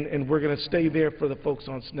 and we're going to stay there for the folks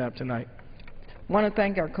on SNAP tonight. I want to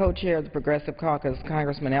thank our co-chair of the Progressive Caucus,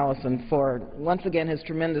 Congressman Ellison, for once again his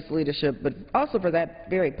tremendous leadership, but also for that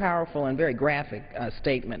very powerful and very graphic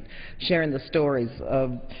statement, sharing the stories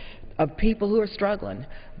of people who are struggling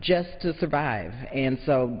just to survive. And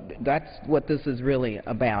so that's what this is really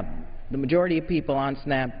about. The majority of people on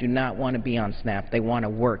SNAP do not want to be on SNAP. They want to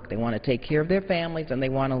work. They want to take care of their families, and they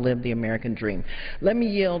want to live the American dream. Let me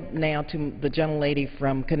yield now to the gentlelady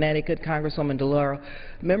from Connecticut, Congresswoman DeLauro,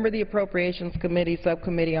 member of the Appropriations Committee,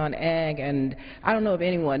 Subcommittee on Ag, and I don't know of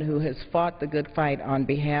anyone who has fought the good fight on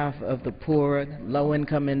behalf of the poor,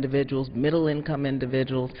 low-income individuals, middle-income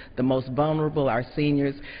individuals, the most vulnerable, our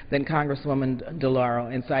seniors, than Congresswoman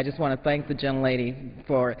DeLauro. And so I just want to thank the gentlelady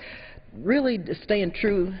for really staying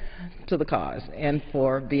true to the cause and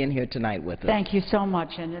for being here tonight with us. Thank you so much,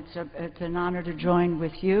 and it's an honor to join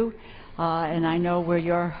with you. And I know where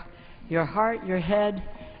your heart, your head,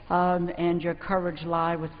 and your courage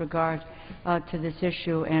lie with regard to this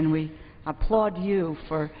issue, and we applaud you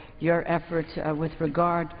for your efforts with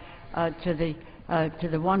regard to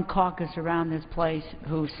the one caucus around this place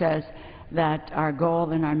who says that our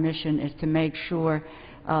goal and our mission is to make sure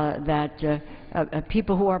that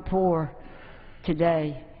people who are poor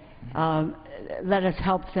today, let us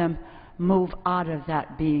help them move out of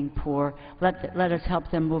that being poor. Let us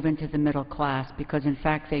help them move into the middle class, because in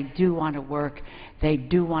fact they do want to work, they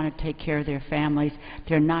do want to take care of their families.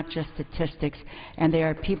 They're not just statistics, and they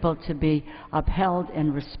are people to be upheld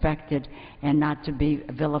and respected and not to be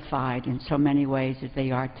vilified in so many ways as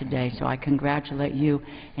they are today. So I congratulate you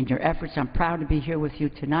and your efforts. I'm proud to be here with you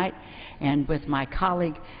tonight and with my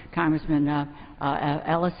colleague, Congressman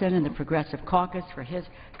Ellison and the Progressive Caucus, for his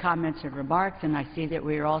comments and remarks. And I see that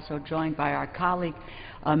we are also joined by our colleague,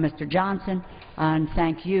 Mr. Johnson, and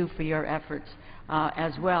thank you for your efforts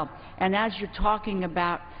as well. And as you're talking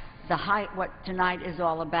about what tonight is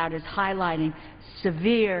all about is highlighting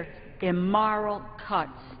severe, immoral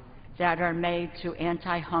cuts that are made to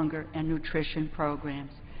anti-hunger and nutrition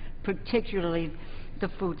programs, particularly the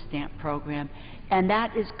food stamp program, and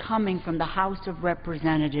that is coming from the House of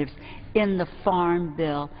Representatives in the Farm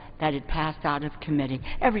Bill that had passed out of committee.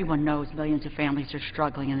 Everyone knows millions of families are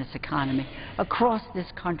struggling in this economy. Across this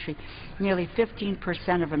country, nearly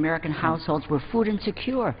 15% of American households were food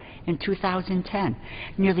insecure in 2010.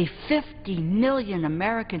 Nearly 50 million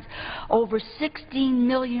Americans, over 16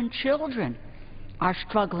 million children, are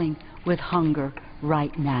struggling with hunger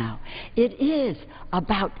right now. It is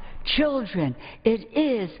about children. It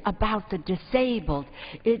is about the disabled.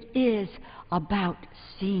 It is about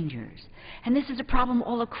seniors. And this is a problem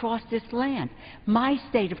all across this land. My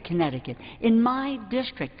state of Connecticut, in my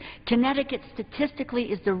district, Connecticut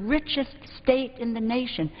statistically is the richest state in the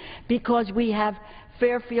nation because we have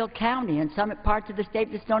Fairfield County and some parts of the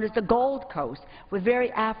state that's known as the Gold Coast with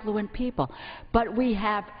very affluent people. But we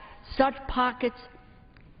have such pockets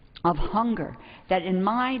of hunger that in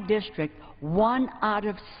my district, 1 out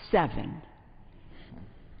of 7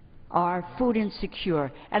 are food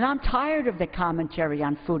insecure. And I'm tired of the commentary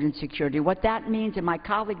on food insecurity. What that means, and my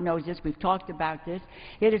colleague knows this, we've talked about this,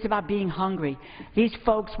 it is about being hungry. These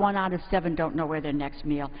folks, 1 out of 7, don't know where their next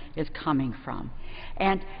meal is coming from.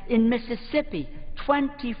 And in Mississippi,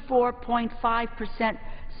 24.5%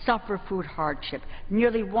 suffer food hardship.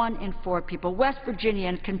 Nearly 1 in 4 people. West Virginia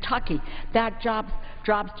and Kentucky, that drops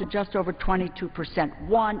to just over 22%,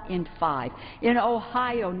 1 in 5. In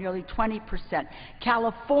Ohio, nearly 20%.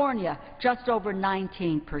 California, just over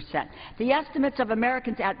 19%. The estimates of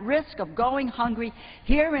Americans at risk of going hungry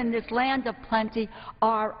here in this land of plenty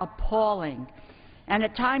are appalling. And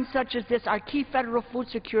at times such as this, our key federal food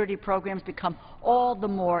security programs become all the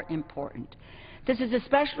more important. This is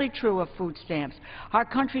especially true of food stamps, our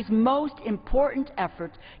country's most important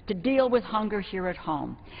effort to deal with hunger here at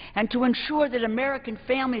home and to ensure that American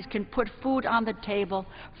families can put food on the table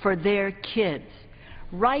for their kids.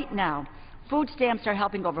 Right now, food stamps are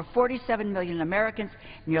helping over 47 million Americans,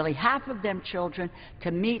 nearly half of them children, to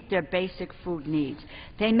meet their basic food needs.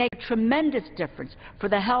 They make a tremendous difference for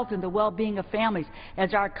the health and the well-being of families,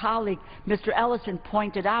 as our colleague Mr. Ellison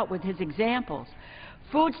pointed out with his examples.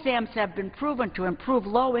 Food stamps have been proven to improve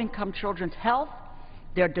low-income children's health,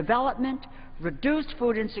 their development, reduce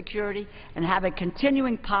food insecurity, and have a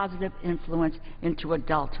continuing positive influence into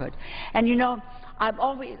adulthood. And you know, I've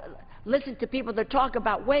always listened to people that talk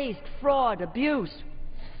about waste, fraud, abuse.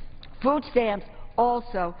 Food stamps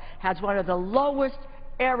also has one of the lowest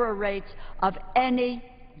error rates of any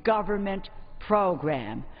government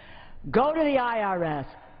program. Go to the IRS,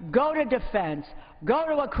 go to Defense, go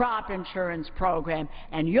to a crop insurance program,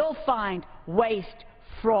 and you'll find waste,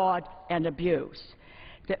 fraud, and abuse.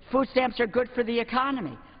 That food stamps are good for the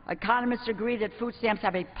economy. Economists agree that food stamps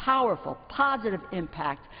have a powerful, positive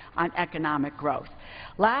impact on economic growth.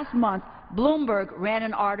 Last month, Bloomberg ran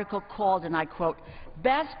an article called, and I quote,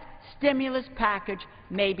 "Best Stimulus Package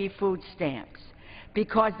May Be Food Stamps,"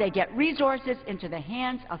 because they get resources into the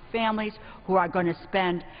hands of families who are going to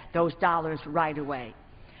spend those dollars right away.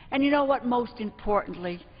 And you know what, most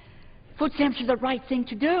importantly, food stamps are the right thing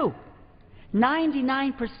to do.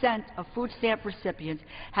 99% of food stamp recipients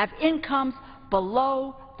have incomes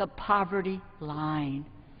below the poverty line.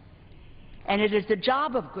 And it is the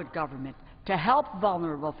job of good government to help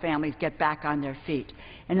vulnerable families get back on their feet.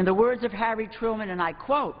 And in the words of Harry Truman, and I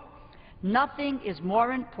quote, "Nothing is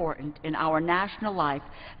more important in our national life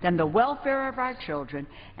than the welfare of our children,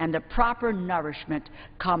 and the proper nourishment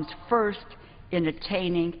comes first in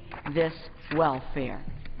attaining this welfare."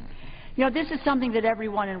 You know, this is something that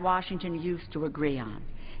everyone in Washington used to agree on.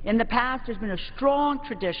 In the past, there's been a strong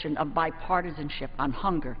tradition of bipartisanship on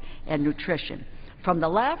hunger and nutrition. From the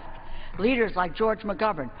left, leaders like George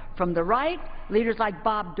McGovern. From the right, leaders like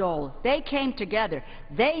Bob Dole. They came together.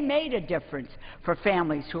 They made a difference for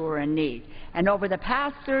families who were in need. And over the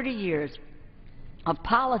past 30 years, of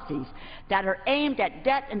policies that are aimed at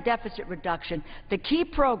debt and deficit reduction, the key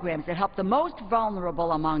programs that help the most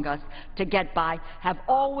vulnerable among us to get by have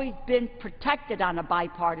always been protected on a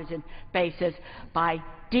bipartisan basis by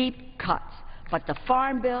deep cuts. But the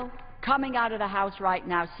Farm Bill coming out of the House right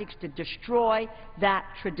now seeks to destroy that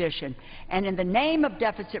tradition. And in the name of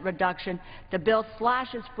deficit reduction, the bill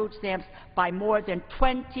slashes food stamps by more than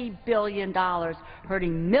 $20 billion,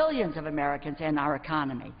 hurting millions of Americans and our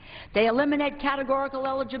economy. They eliminate categorical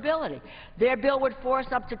eligibility. Their bill would force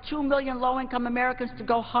up to 2 million low-income Americans to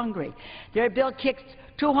go hungry. Their bill kicks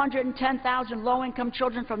 210,000 low-income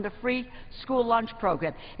children from the free school lunch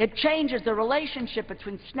program. It changes the relationship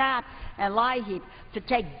between SNAP and LIHEAP to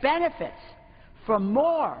take benefits from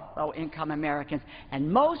more low-income Americans,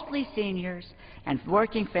 and mostly seniors and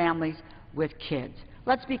working families with kids.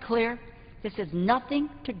 Let's be clear, this has nothing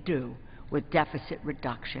to do with deficit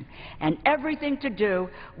reduction, and everything to do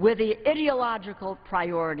with the ideological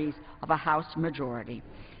priorities of a House majority.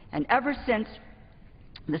 And ever since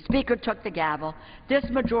the Speaker took the gavel, this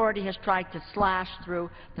majority has tried to slash through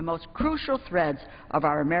the most crucial threads of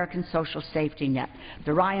our American social safety net.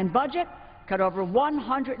 The Ryan budget cut over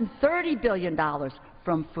 $130 billion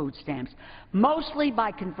from food stamps, mostly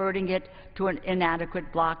by converting it to an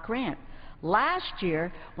inadequate block grant. Last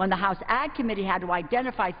year, when the House Ag Committee had to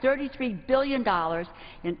identify $33 billion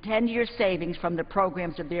in 10-year savings from the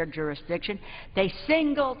programs of their jurisdiction, they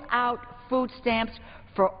singled out food stamps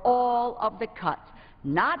for all of the cuts.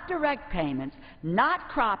 Not direct payments, not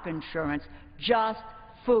crop insurance, just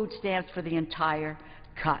food stamps for the entire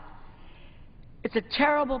cut. It's a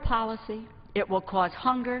terrible policy. It will cause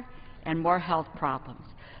hunger and more health problems.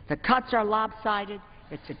 The cuts are lopsided.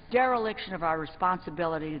 It's a dereliction of our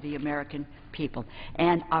responsibility to the American people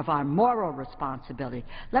and of our moral responsibility.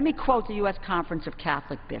 Let me quote the U.S. Conference of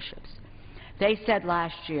Catholic Bishops. They said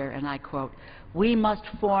last year, and I quote, "We must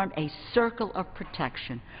form a circle of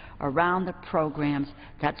protection around the programs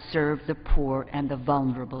that serve the poor and the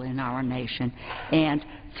vulnerable in our nation and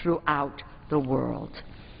throughout the world."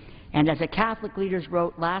 And as the Catholic leaders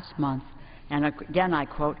wrote last month, and again I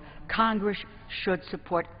quote, "Congress should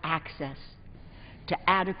support access to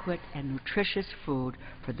adequate and nutritious food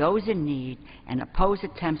for those in need and oppose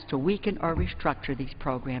attempts to weaken or restructure these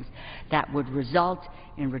programs that would result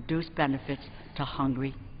in reduced benefits to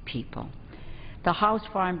hungry people." The House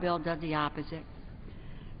Farm Bill does the opposite.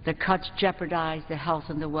 The cuts jeopardize the health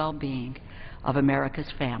and the well-being of America's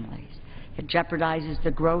families. It jeopardizes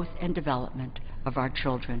the growth and development of our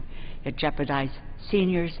children. It jeopardizes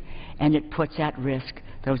seniors, and it puts at risk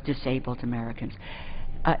those disabled Americans.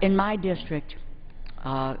 In my district,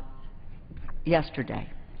 yesterday,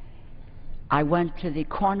 I went to the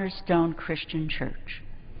Cornerstone Christian Church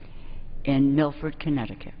in Milford,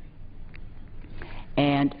 Connecticut.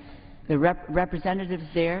 And the representatives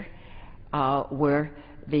there were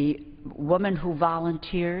the woman who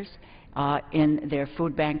volunteers in their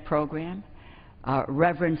food bank program,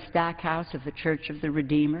 Reverend Stackhouse of the Church of the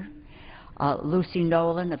Redeemer, Lucy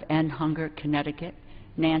Nolan of End Hunger, Connecticut,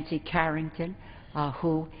 Nancy Carrington,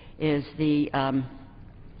 who is the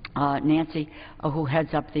who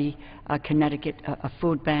heads up the Connecticut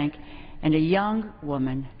Food Bank, and a young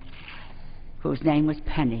woman whose name was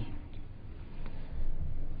Penny.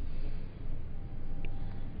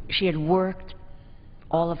 She had worked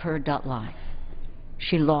all of her adult life.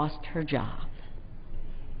 She lost her job.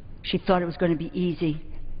 She thought it was going to be easy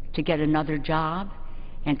to get another job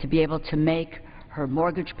and to be able to make her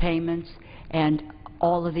mortgage payments and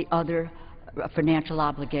all of the other financial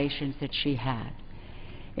obligations that she had.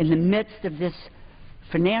 In the midst of this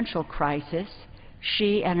financial crisis,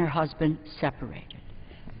 she and her husband separated,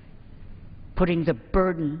 putting the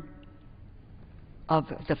burden of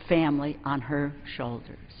the family on her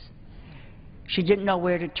shoulders. She didn't know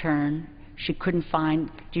where to turn. She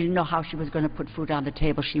didn't know how she was going to put food on the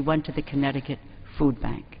table. She went to the Connecticut Food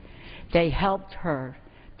Bank. They helped her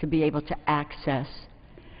to be able to access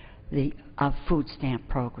the food stamp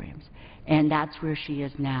programs. And that's where she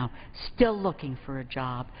is now, still looking for a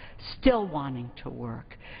job, still wanting to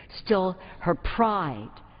work, still her pride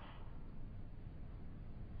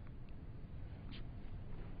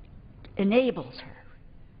enables her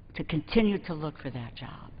to continue to look for that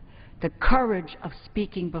job. The courage of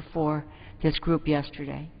speaking before this group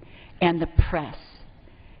yesterday and the press,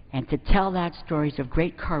 and to tell that stories of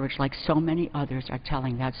great courage like so many others are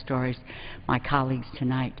telling that stories, my colleagues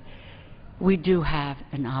tonight. We do have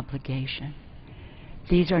an obligation.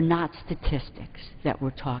 These are not statistics that we're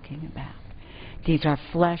talking about. These are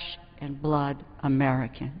flesh and blood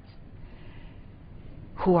Americans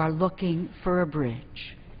who are looking for a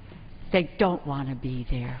bridge. They don't want to be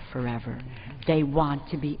there forever. They want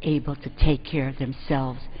to be able to take care of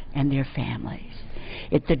themselves and their families.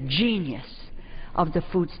 It's the genius of the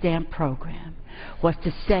food stamp program was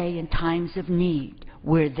to say in times of need,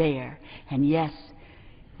 we're there. And yes,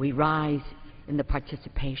 we rise in the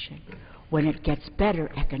participation. When it gets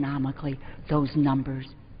better economically, those numbers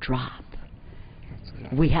drop.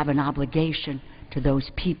 We have an obligation to those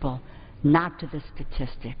people, not to the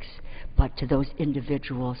statistics, but to those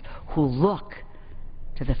individuals who look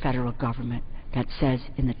to the federal government that says,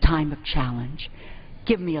 in the time of challenge,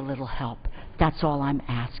 give me a little help. That's all I'm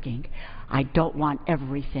asking. I don't want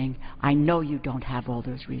everything. I know you don't have all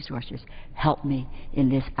those resources. Help me in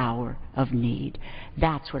this hour of need.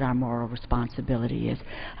 That's what our moral responsibility is.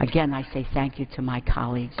 Again, I say thank you to my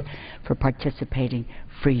colleagues for participating,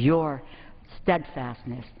 for your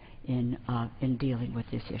steadfastness in dealing with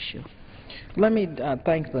this issue. Let me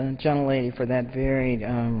thank the gentlelady for that very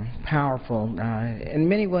powerful, in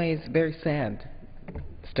many ways very sad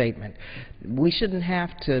statement. We shouldn't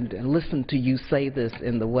have to listen to you say this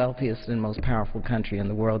in the wealthiest and most powerful country in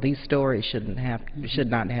the world. These stories should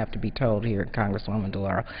not have to be told here, Congresswoman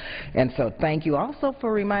DeLauro. And so thank you also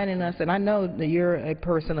for reminding us, and I know that you're a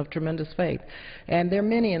person of tremendous faith, and there are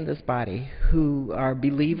many in this body who are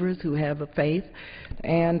believers, who have a faith,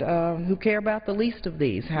 and who care about the least of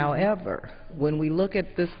these. However, when we look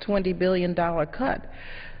at this $20 billion cut,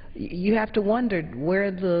 you have to wonder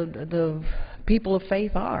where the people of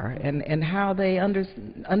faith are and how they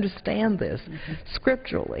understand this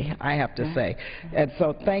scripturally, I have to say. And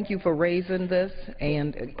so thank you for raising this,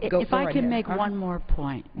 and go if I can make one more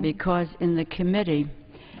point, because in the committee,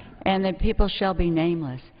 and the people shall be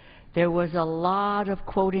nameless, there was a lot of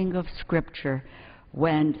quoting of scripture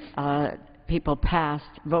when people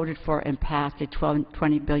voted for and passed a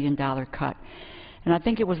 $20 billion cut. And I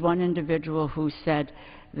think it was one individual who said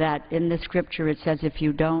that in the scripture it says, if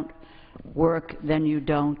you don't work, then you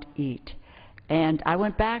don't eat. And I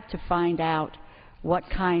went back to find out what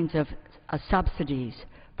kinds of subsidies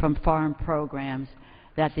from farm programs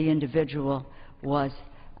that the individual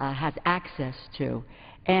has access to.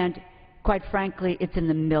 And quite frankly, it's in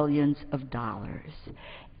the millions of dollars.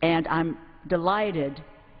 And I'm delighted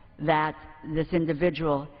that this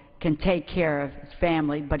individual can take care of his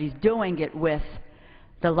family, but he's doing it with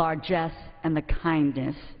the largesse and the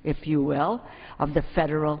kindness, if you will, of the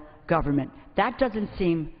federal government. That doesn't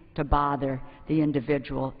seem to bother the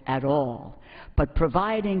individual at all. But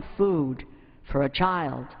providing food for a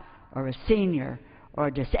child or a senior or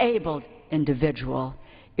a disabled individual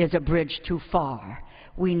is a bridge too far.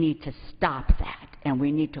 We need to stop that, and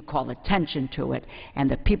we need to call attention to it, and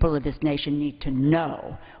the people of this nation need to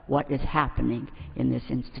know what is happening in this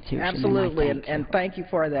institution. Absolutely, and thank you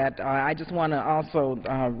for that. I just want to also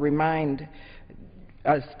remind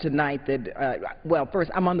us tonight that, well,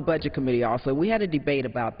 first, I'm on the Budget Committee also. We had a debate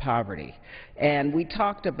about poverty, and we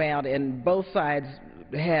talked about, and both sides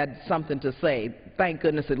had something to say. Thank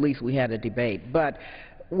goodness at least we had a debate. But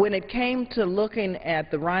when it came to looking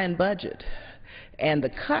at the Ryan budget and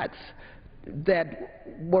the cuts that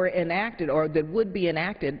were enacted or that would be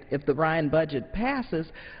enacted if the Ryan budget passes,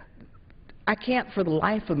 I can't for the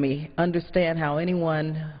life of me understand how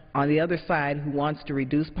anyone on the other side who wants to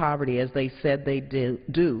reduce poverty, as they said they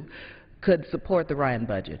do, could support the Ryan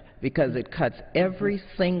budget, because it cuts every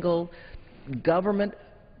single government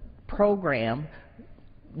program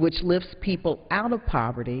which lifts people out of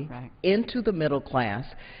poverty into the middle class,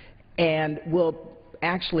 and will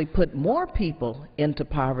actually put more people into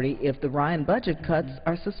poverty if the Ryan budget cuts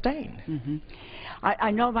are sustained.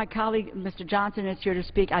 I know my colleague, Mr. Johnson, is here to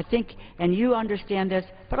speak. I think, and you understand this,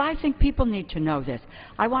 but I think people need to know this.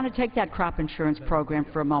 I want to take that crop insurance program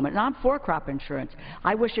for a moment, and I'm for crop insurance.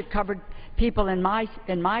 I wish it covered people in my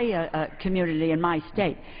community, in my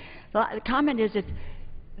state. The comment is that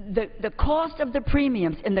the cost of the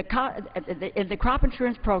premiums in the crop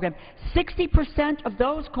insurance program, 60% of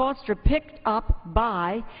those costs are picked up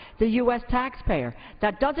by the U.S. taxpayer.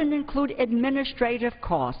 That doesn't include administrative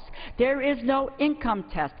costs. There is no income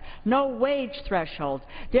test, no wage thresholds.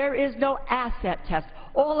 There is no asset test,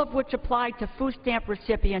 all of which apply to food stamp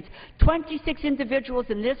recipients. 26 individuals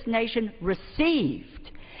in this nation received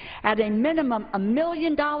at a minimum $1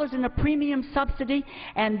 million in a premium subsidy,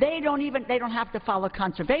 and they don't have to follow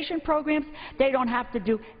conservation programs, they don't have to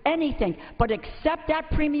do anything but accept that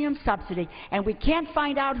premium subsidy, and we can't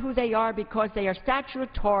find out who they are because they are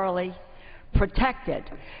statutorily protected.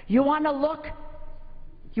 You want to look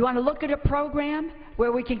at a program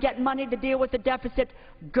where we can get money to deal with the deficit?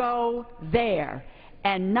 Go there,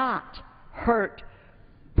 and not hurt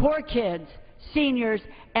poor kids, seniors,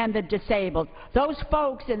 and the disabled. Those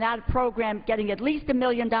folks in that program getting at least $1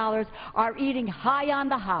 million are eating high on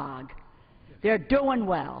the hog. They're doing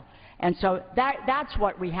well. And so that's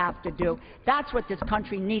what we have to do. That's what this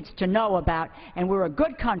country needs to know about. And we're a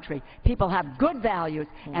good country. People have good values,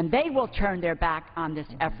 and they will turn their back on this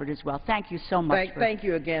effort as well. Thank you so much. Thank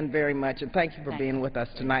you again very much, and thank you for being with us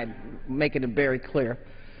tonight, making it very clear.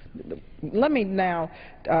 Let me now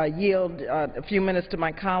yield a few minutes to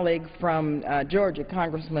my colleague from Georgia,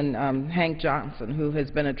 Congressman Hank Johnson, who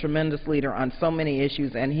has been a tremendous leader on so many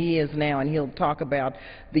issues, and he is now, and he'll talk about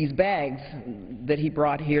these bags that he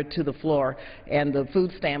brought here to the floor and the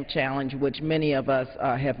food stamp challenge, which many of us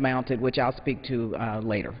have mounted, which I'll speak to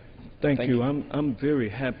later. Thank you. I'm very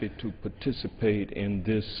happy to participate in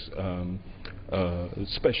this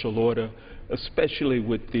special order, especially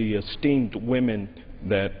with the esteemed women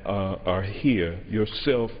that are here,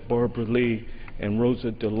 yourself, Barbara Lee, and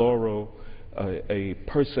Rosa DeLauro, a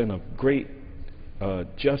person of great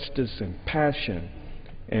justice and passion,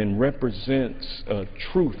 and represents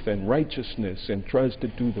truth and righteousness and tries to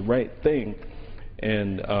do the right thing,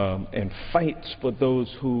 and fights for those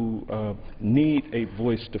who need a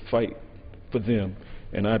voice to fight for them.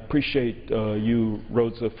 And I appreciate you,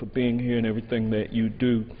 Rosa, for being here and everything that you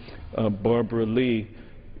do. Barbara Lee,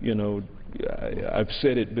 you know, I've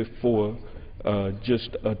said it before,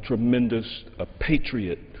 just a tremendous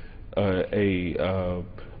patriot, a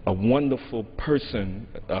wonderful person,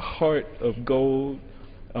 a heart of gold,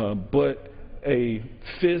 but a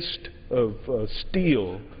fist of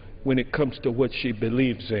steel when it comes to what she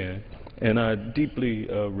believes in. And I deeply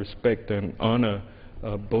respect and honor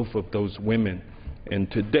both of those women.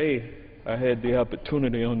 And today I had the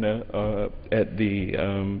opportunity on at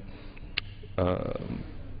the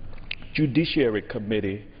Judiciary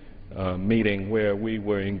Committee meeting where we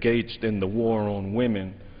were engaged in the war on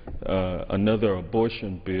women, another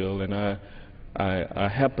abortion bill, and I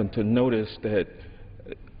happened to notice that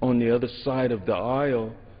on the other side of the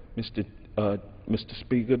aisle, Mr.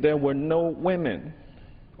 Speaker, there were no women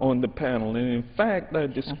on the panel. And in fact, I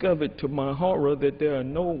discovered to my horror that there are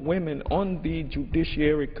no women on the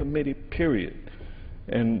Judiciary Committee, period.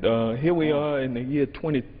 And here we are in the year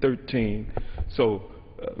 2013. So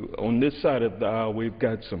on this side of the aisle, we've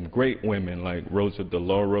got some great women like Rosa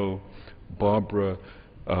DeLauro, Barbara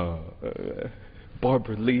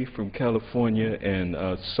Lee from California, and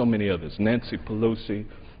so many others. Nancy Pelosi,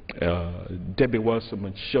 Debbie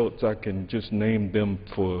Wasserman Schultz. I can just name them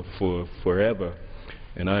for forever.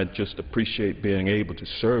 And I just appreciate being able to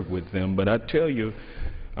serve with them. But I tell you,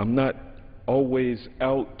 I'm not always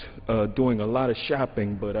out doing a lot of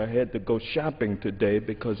shopping, but I had to go shopping today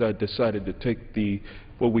because I decided to take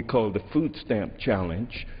what we call the food stamp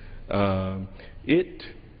challenge. It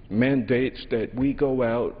mandates that we go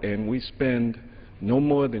out and we spend no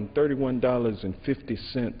more than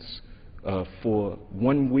 $31.50 for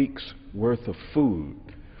 1 week's worth of food.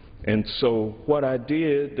 And so what I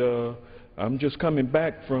did, I'm just coming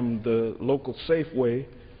back from the local Safeway.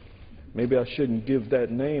 Maybe I shouldn't give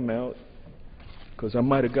that name out because I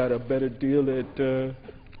might have got a better deal at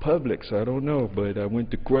Publix. I don't know, but I went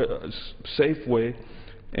to Safeway,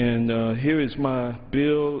 and here is my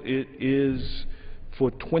bill. It is for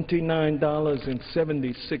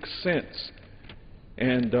 $29.76.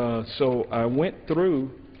 And so I went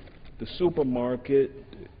through the supermarket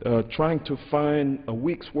trying to find a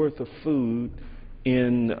week's worth of food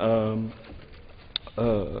in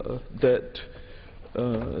that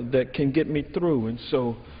can get me through. And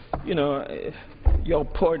so, you know, y'all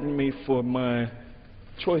pardon me for my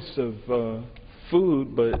choice of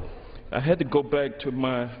food, but I had to go back to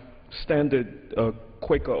my standard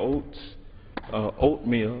Quaker Oats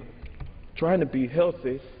oatmeal, trying to be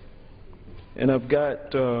healthy. And I've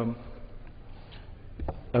got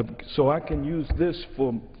so I can use this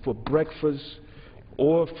for breakfast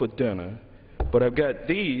or for dinner. But I've got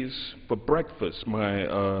these for breakfast, my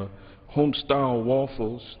home-style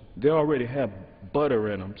waffles. They already have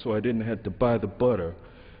butter in them, so I didn't have to buy the butter.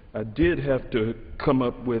 I did have to come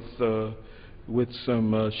up with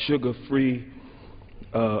some sugar-free,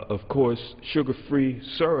 of course, sugar-free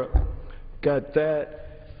syrup. Got that.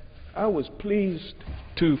 I was pleased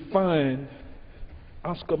to find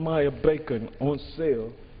Oscar Mayer bacon on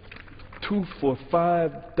sale, 2 for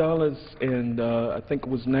 $5 and I think it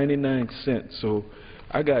was 99 cents. So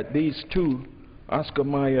I got these 2 Oscar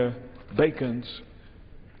Mayer bacons.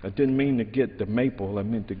 I didn't mean to get the maple, I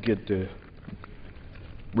meant to get the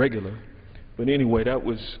regular. But anyway, that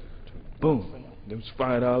was, boom, it was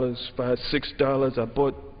 $5, $6. I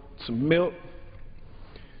bought some milk,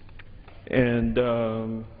 and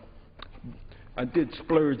I did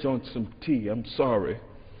splurge on some tea. I'm sorry.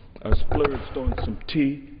 I splurged on some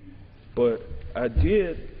tea, but I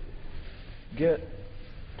did get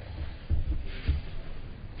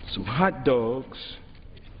some hot dogs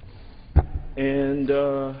and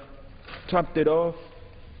topped it off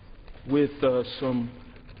with some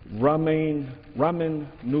ramen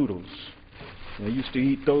noodles. I used to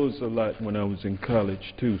eat those a lot when I was in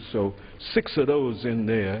college too. So 6 of those in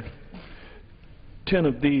there, 10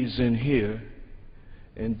 of these in here,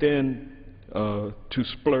 and then to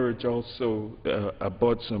splurge also, I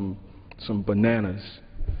bought some bananas,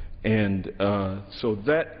 and so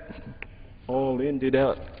that all ended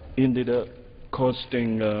up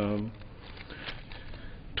costing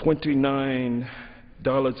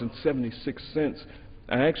 $29.76.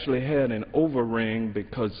 I actually had an overring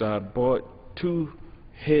because I bought 2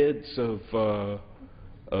 heads of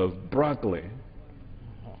broccoli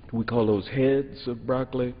we call those heads of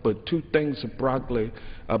broccoli, but 2 things of broccoli.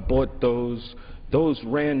 I bought those. Those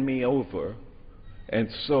ran me over, and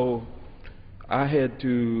so I had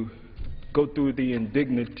to go through the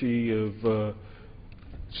indignity of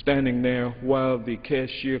standing there while the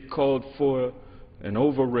cashier called for an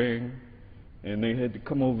overring, and they had to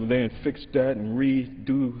come over there and fix that and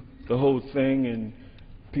redo the whole thing, and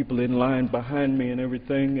people in line behind me and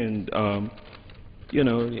everything, and you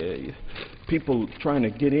know, people trying to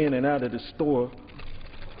get in and out of the store.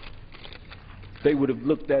 They would have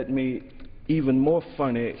looked at me even more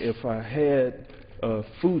funny if I had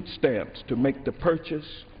food stamps to make the purchase,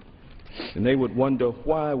 and they would wonder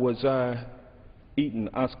why was I eating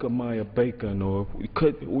Oscar Mayer bacon, or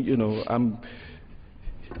you know,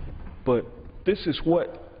 but this is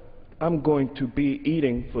what I'm going to be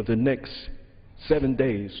eating for the next 7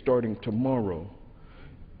 days starting tomorrow.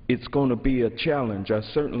 It's going to be a challenge. I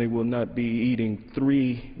certainly will not be eating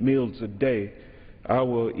 3 meals a day. I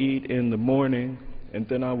will eat in the morning, and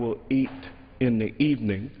then I will eat in the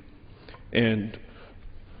evening. And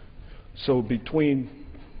so between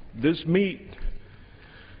this meat,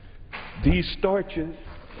 these starches,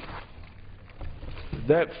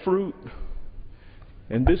 that fruit,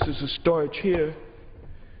 and this is a starch here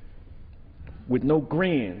with no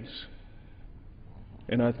greens.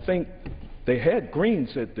 And I think they had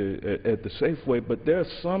greens at the Safeway, but there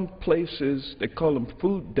are some places, they call them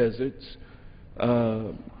food deserts,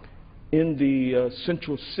 in the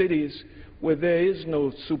central cities where there is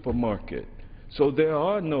no supermarket. So there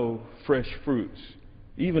are no fresh fruits,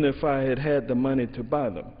 even if I had had the money to buy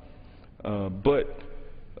them. But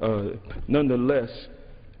nonetheless,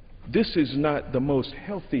 this is not the most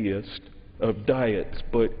healthiest of diets,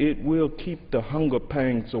 but it will keep the hunger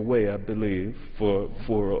pangs away, I believe,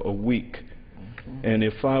 for a week. And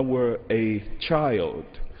if I were a child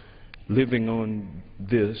living on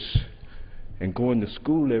this and going to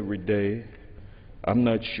school every day, I'm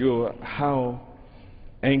not sure how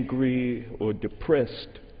angry or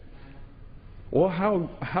depressed or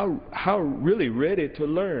how really ready to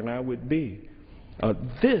learn I would be.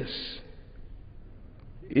 This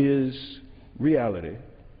is reality.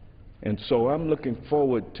 And so I'm looking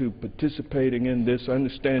forward to participating in this. I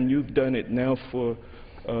understand you've done it now for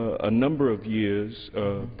a number of years,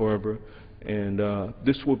 Barbara, and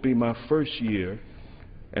this will be my first year.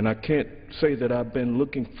 And I can't say that I've been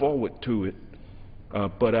looking forward to it,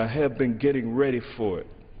 but I have been getting ready for it.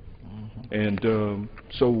 And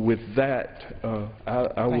so with that,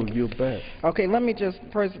 I will yield back. Okay, let me just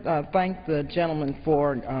first thank the gentleman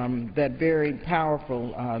for that very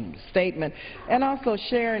powerful statement, and also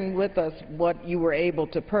sharing with us what you were able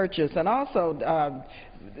to purchase. And also,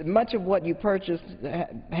 much of what you purchased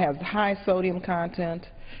has high sodium content.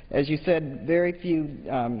 As you said, very few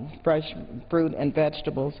fresh fruit and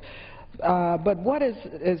vegetables. But what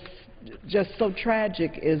is just so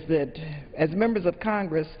tragic is that as members of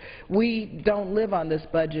Congress, we don't live on this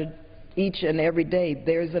budget each and every day.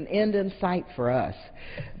 There's an end in sight for us.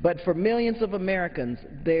 But for millions of Americans,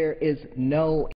 there is no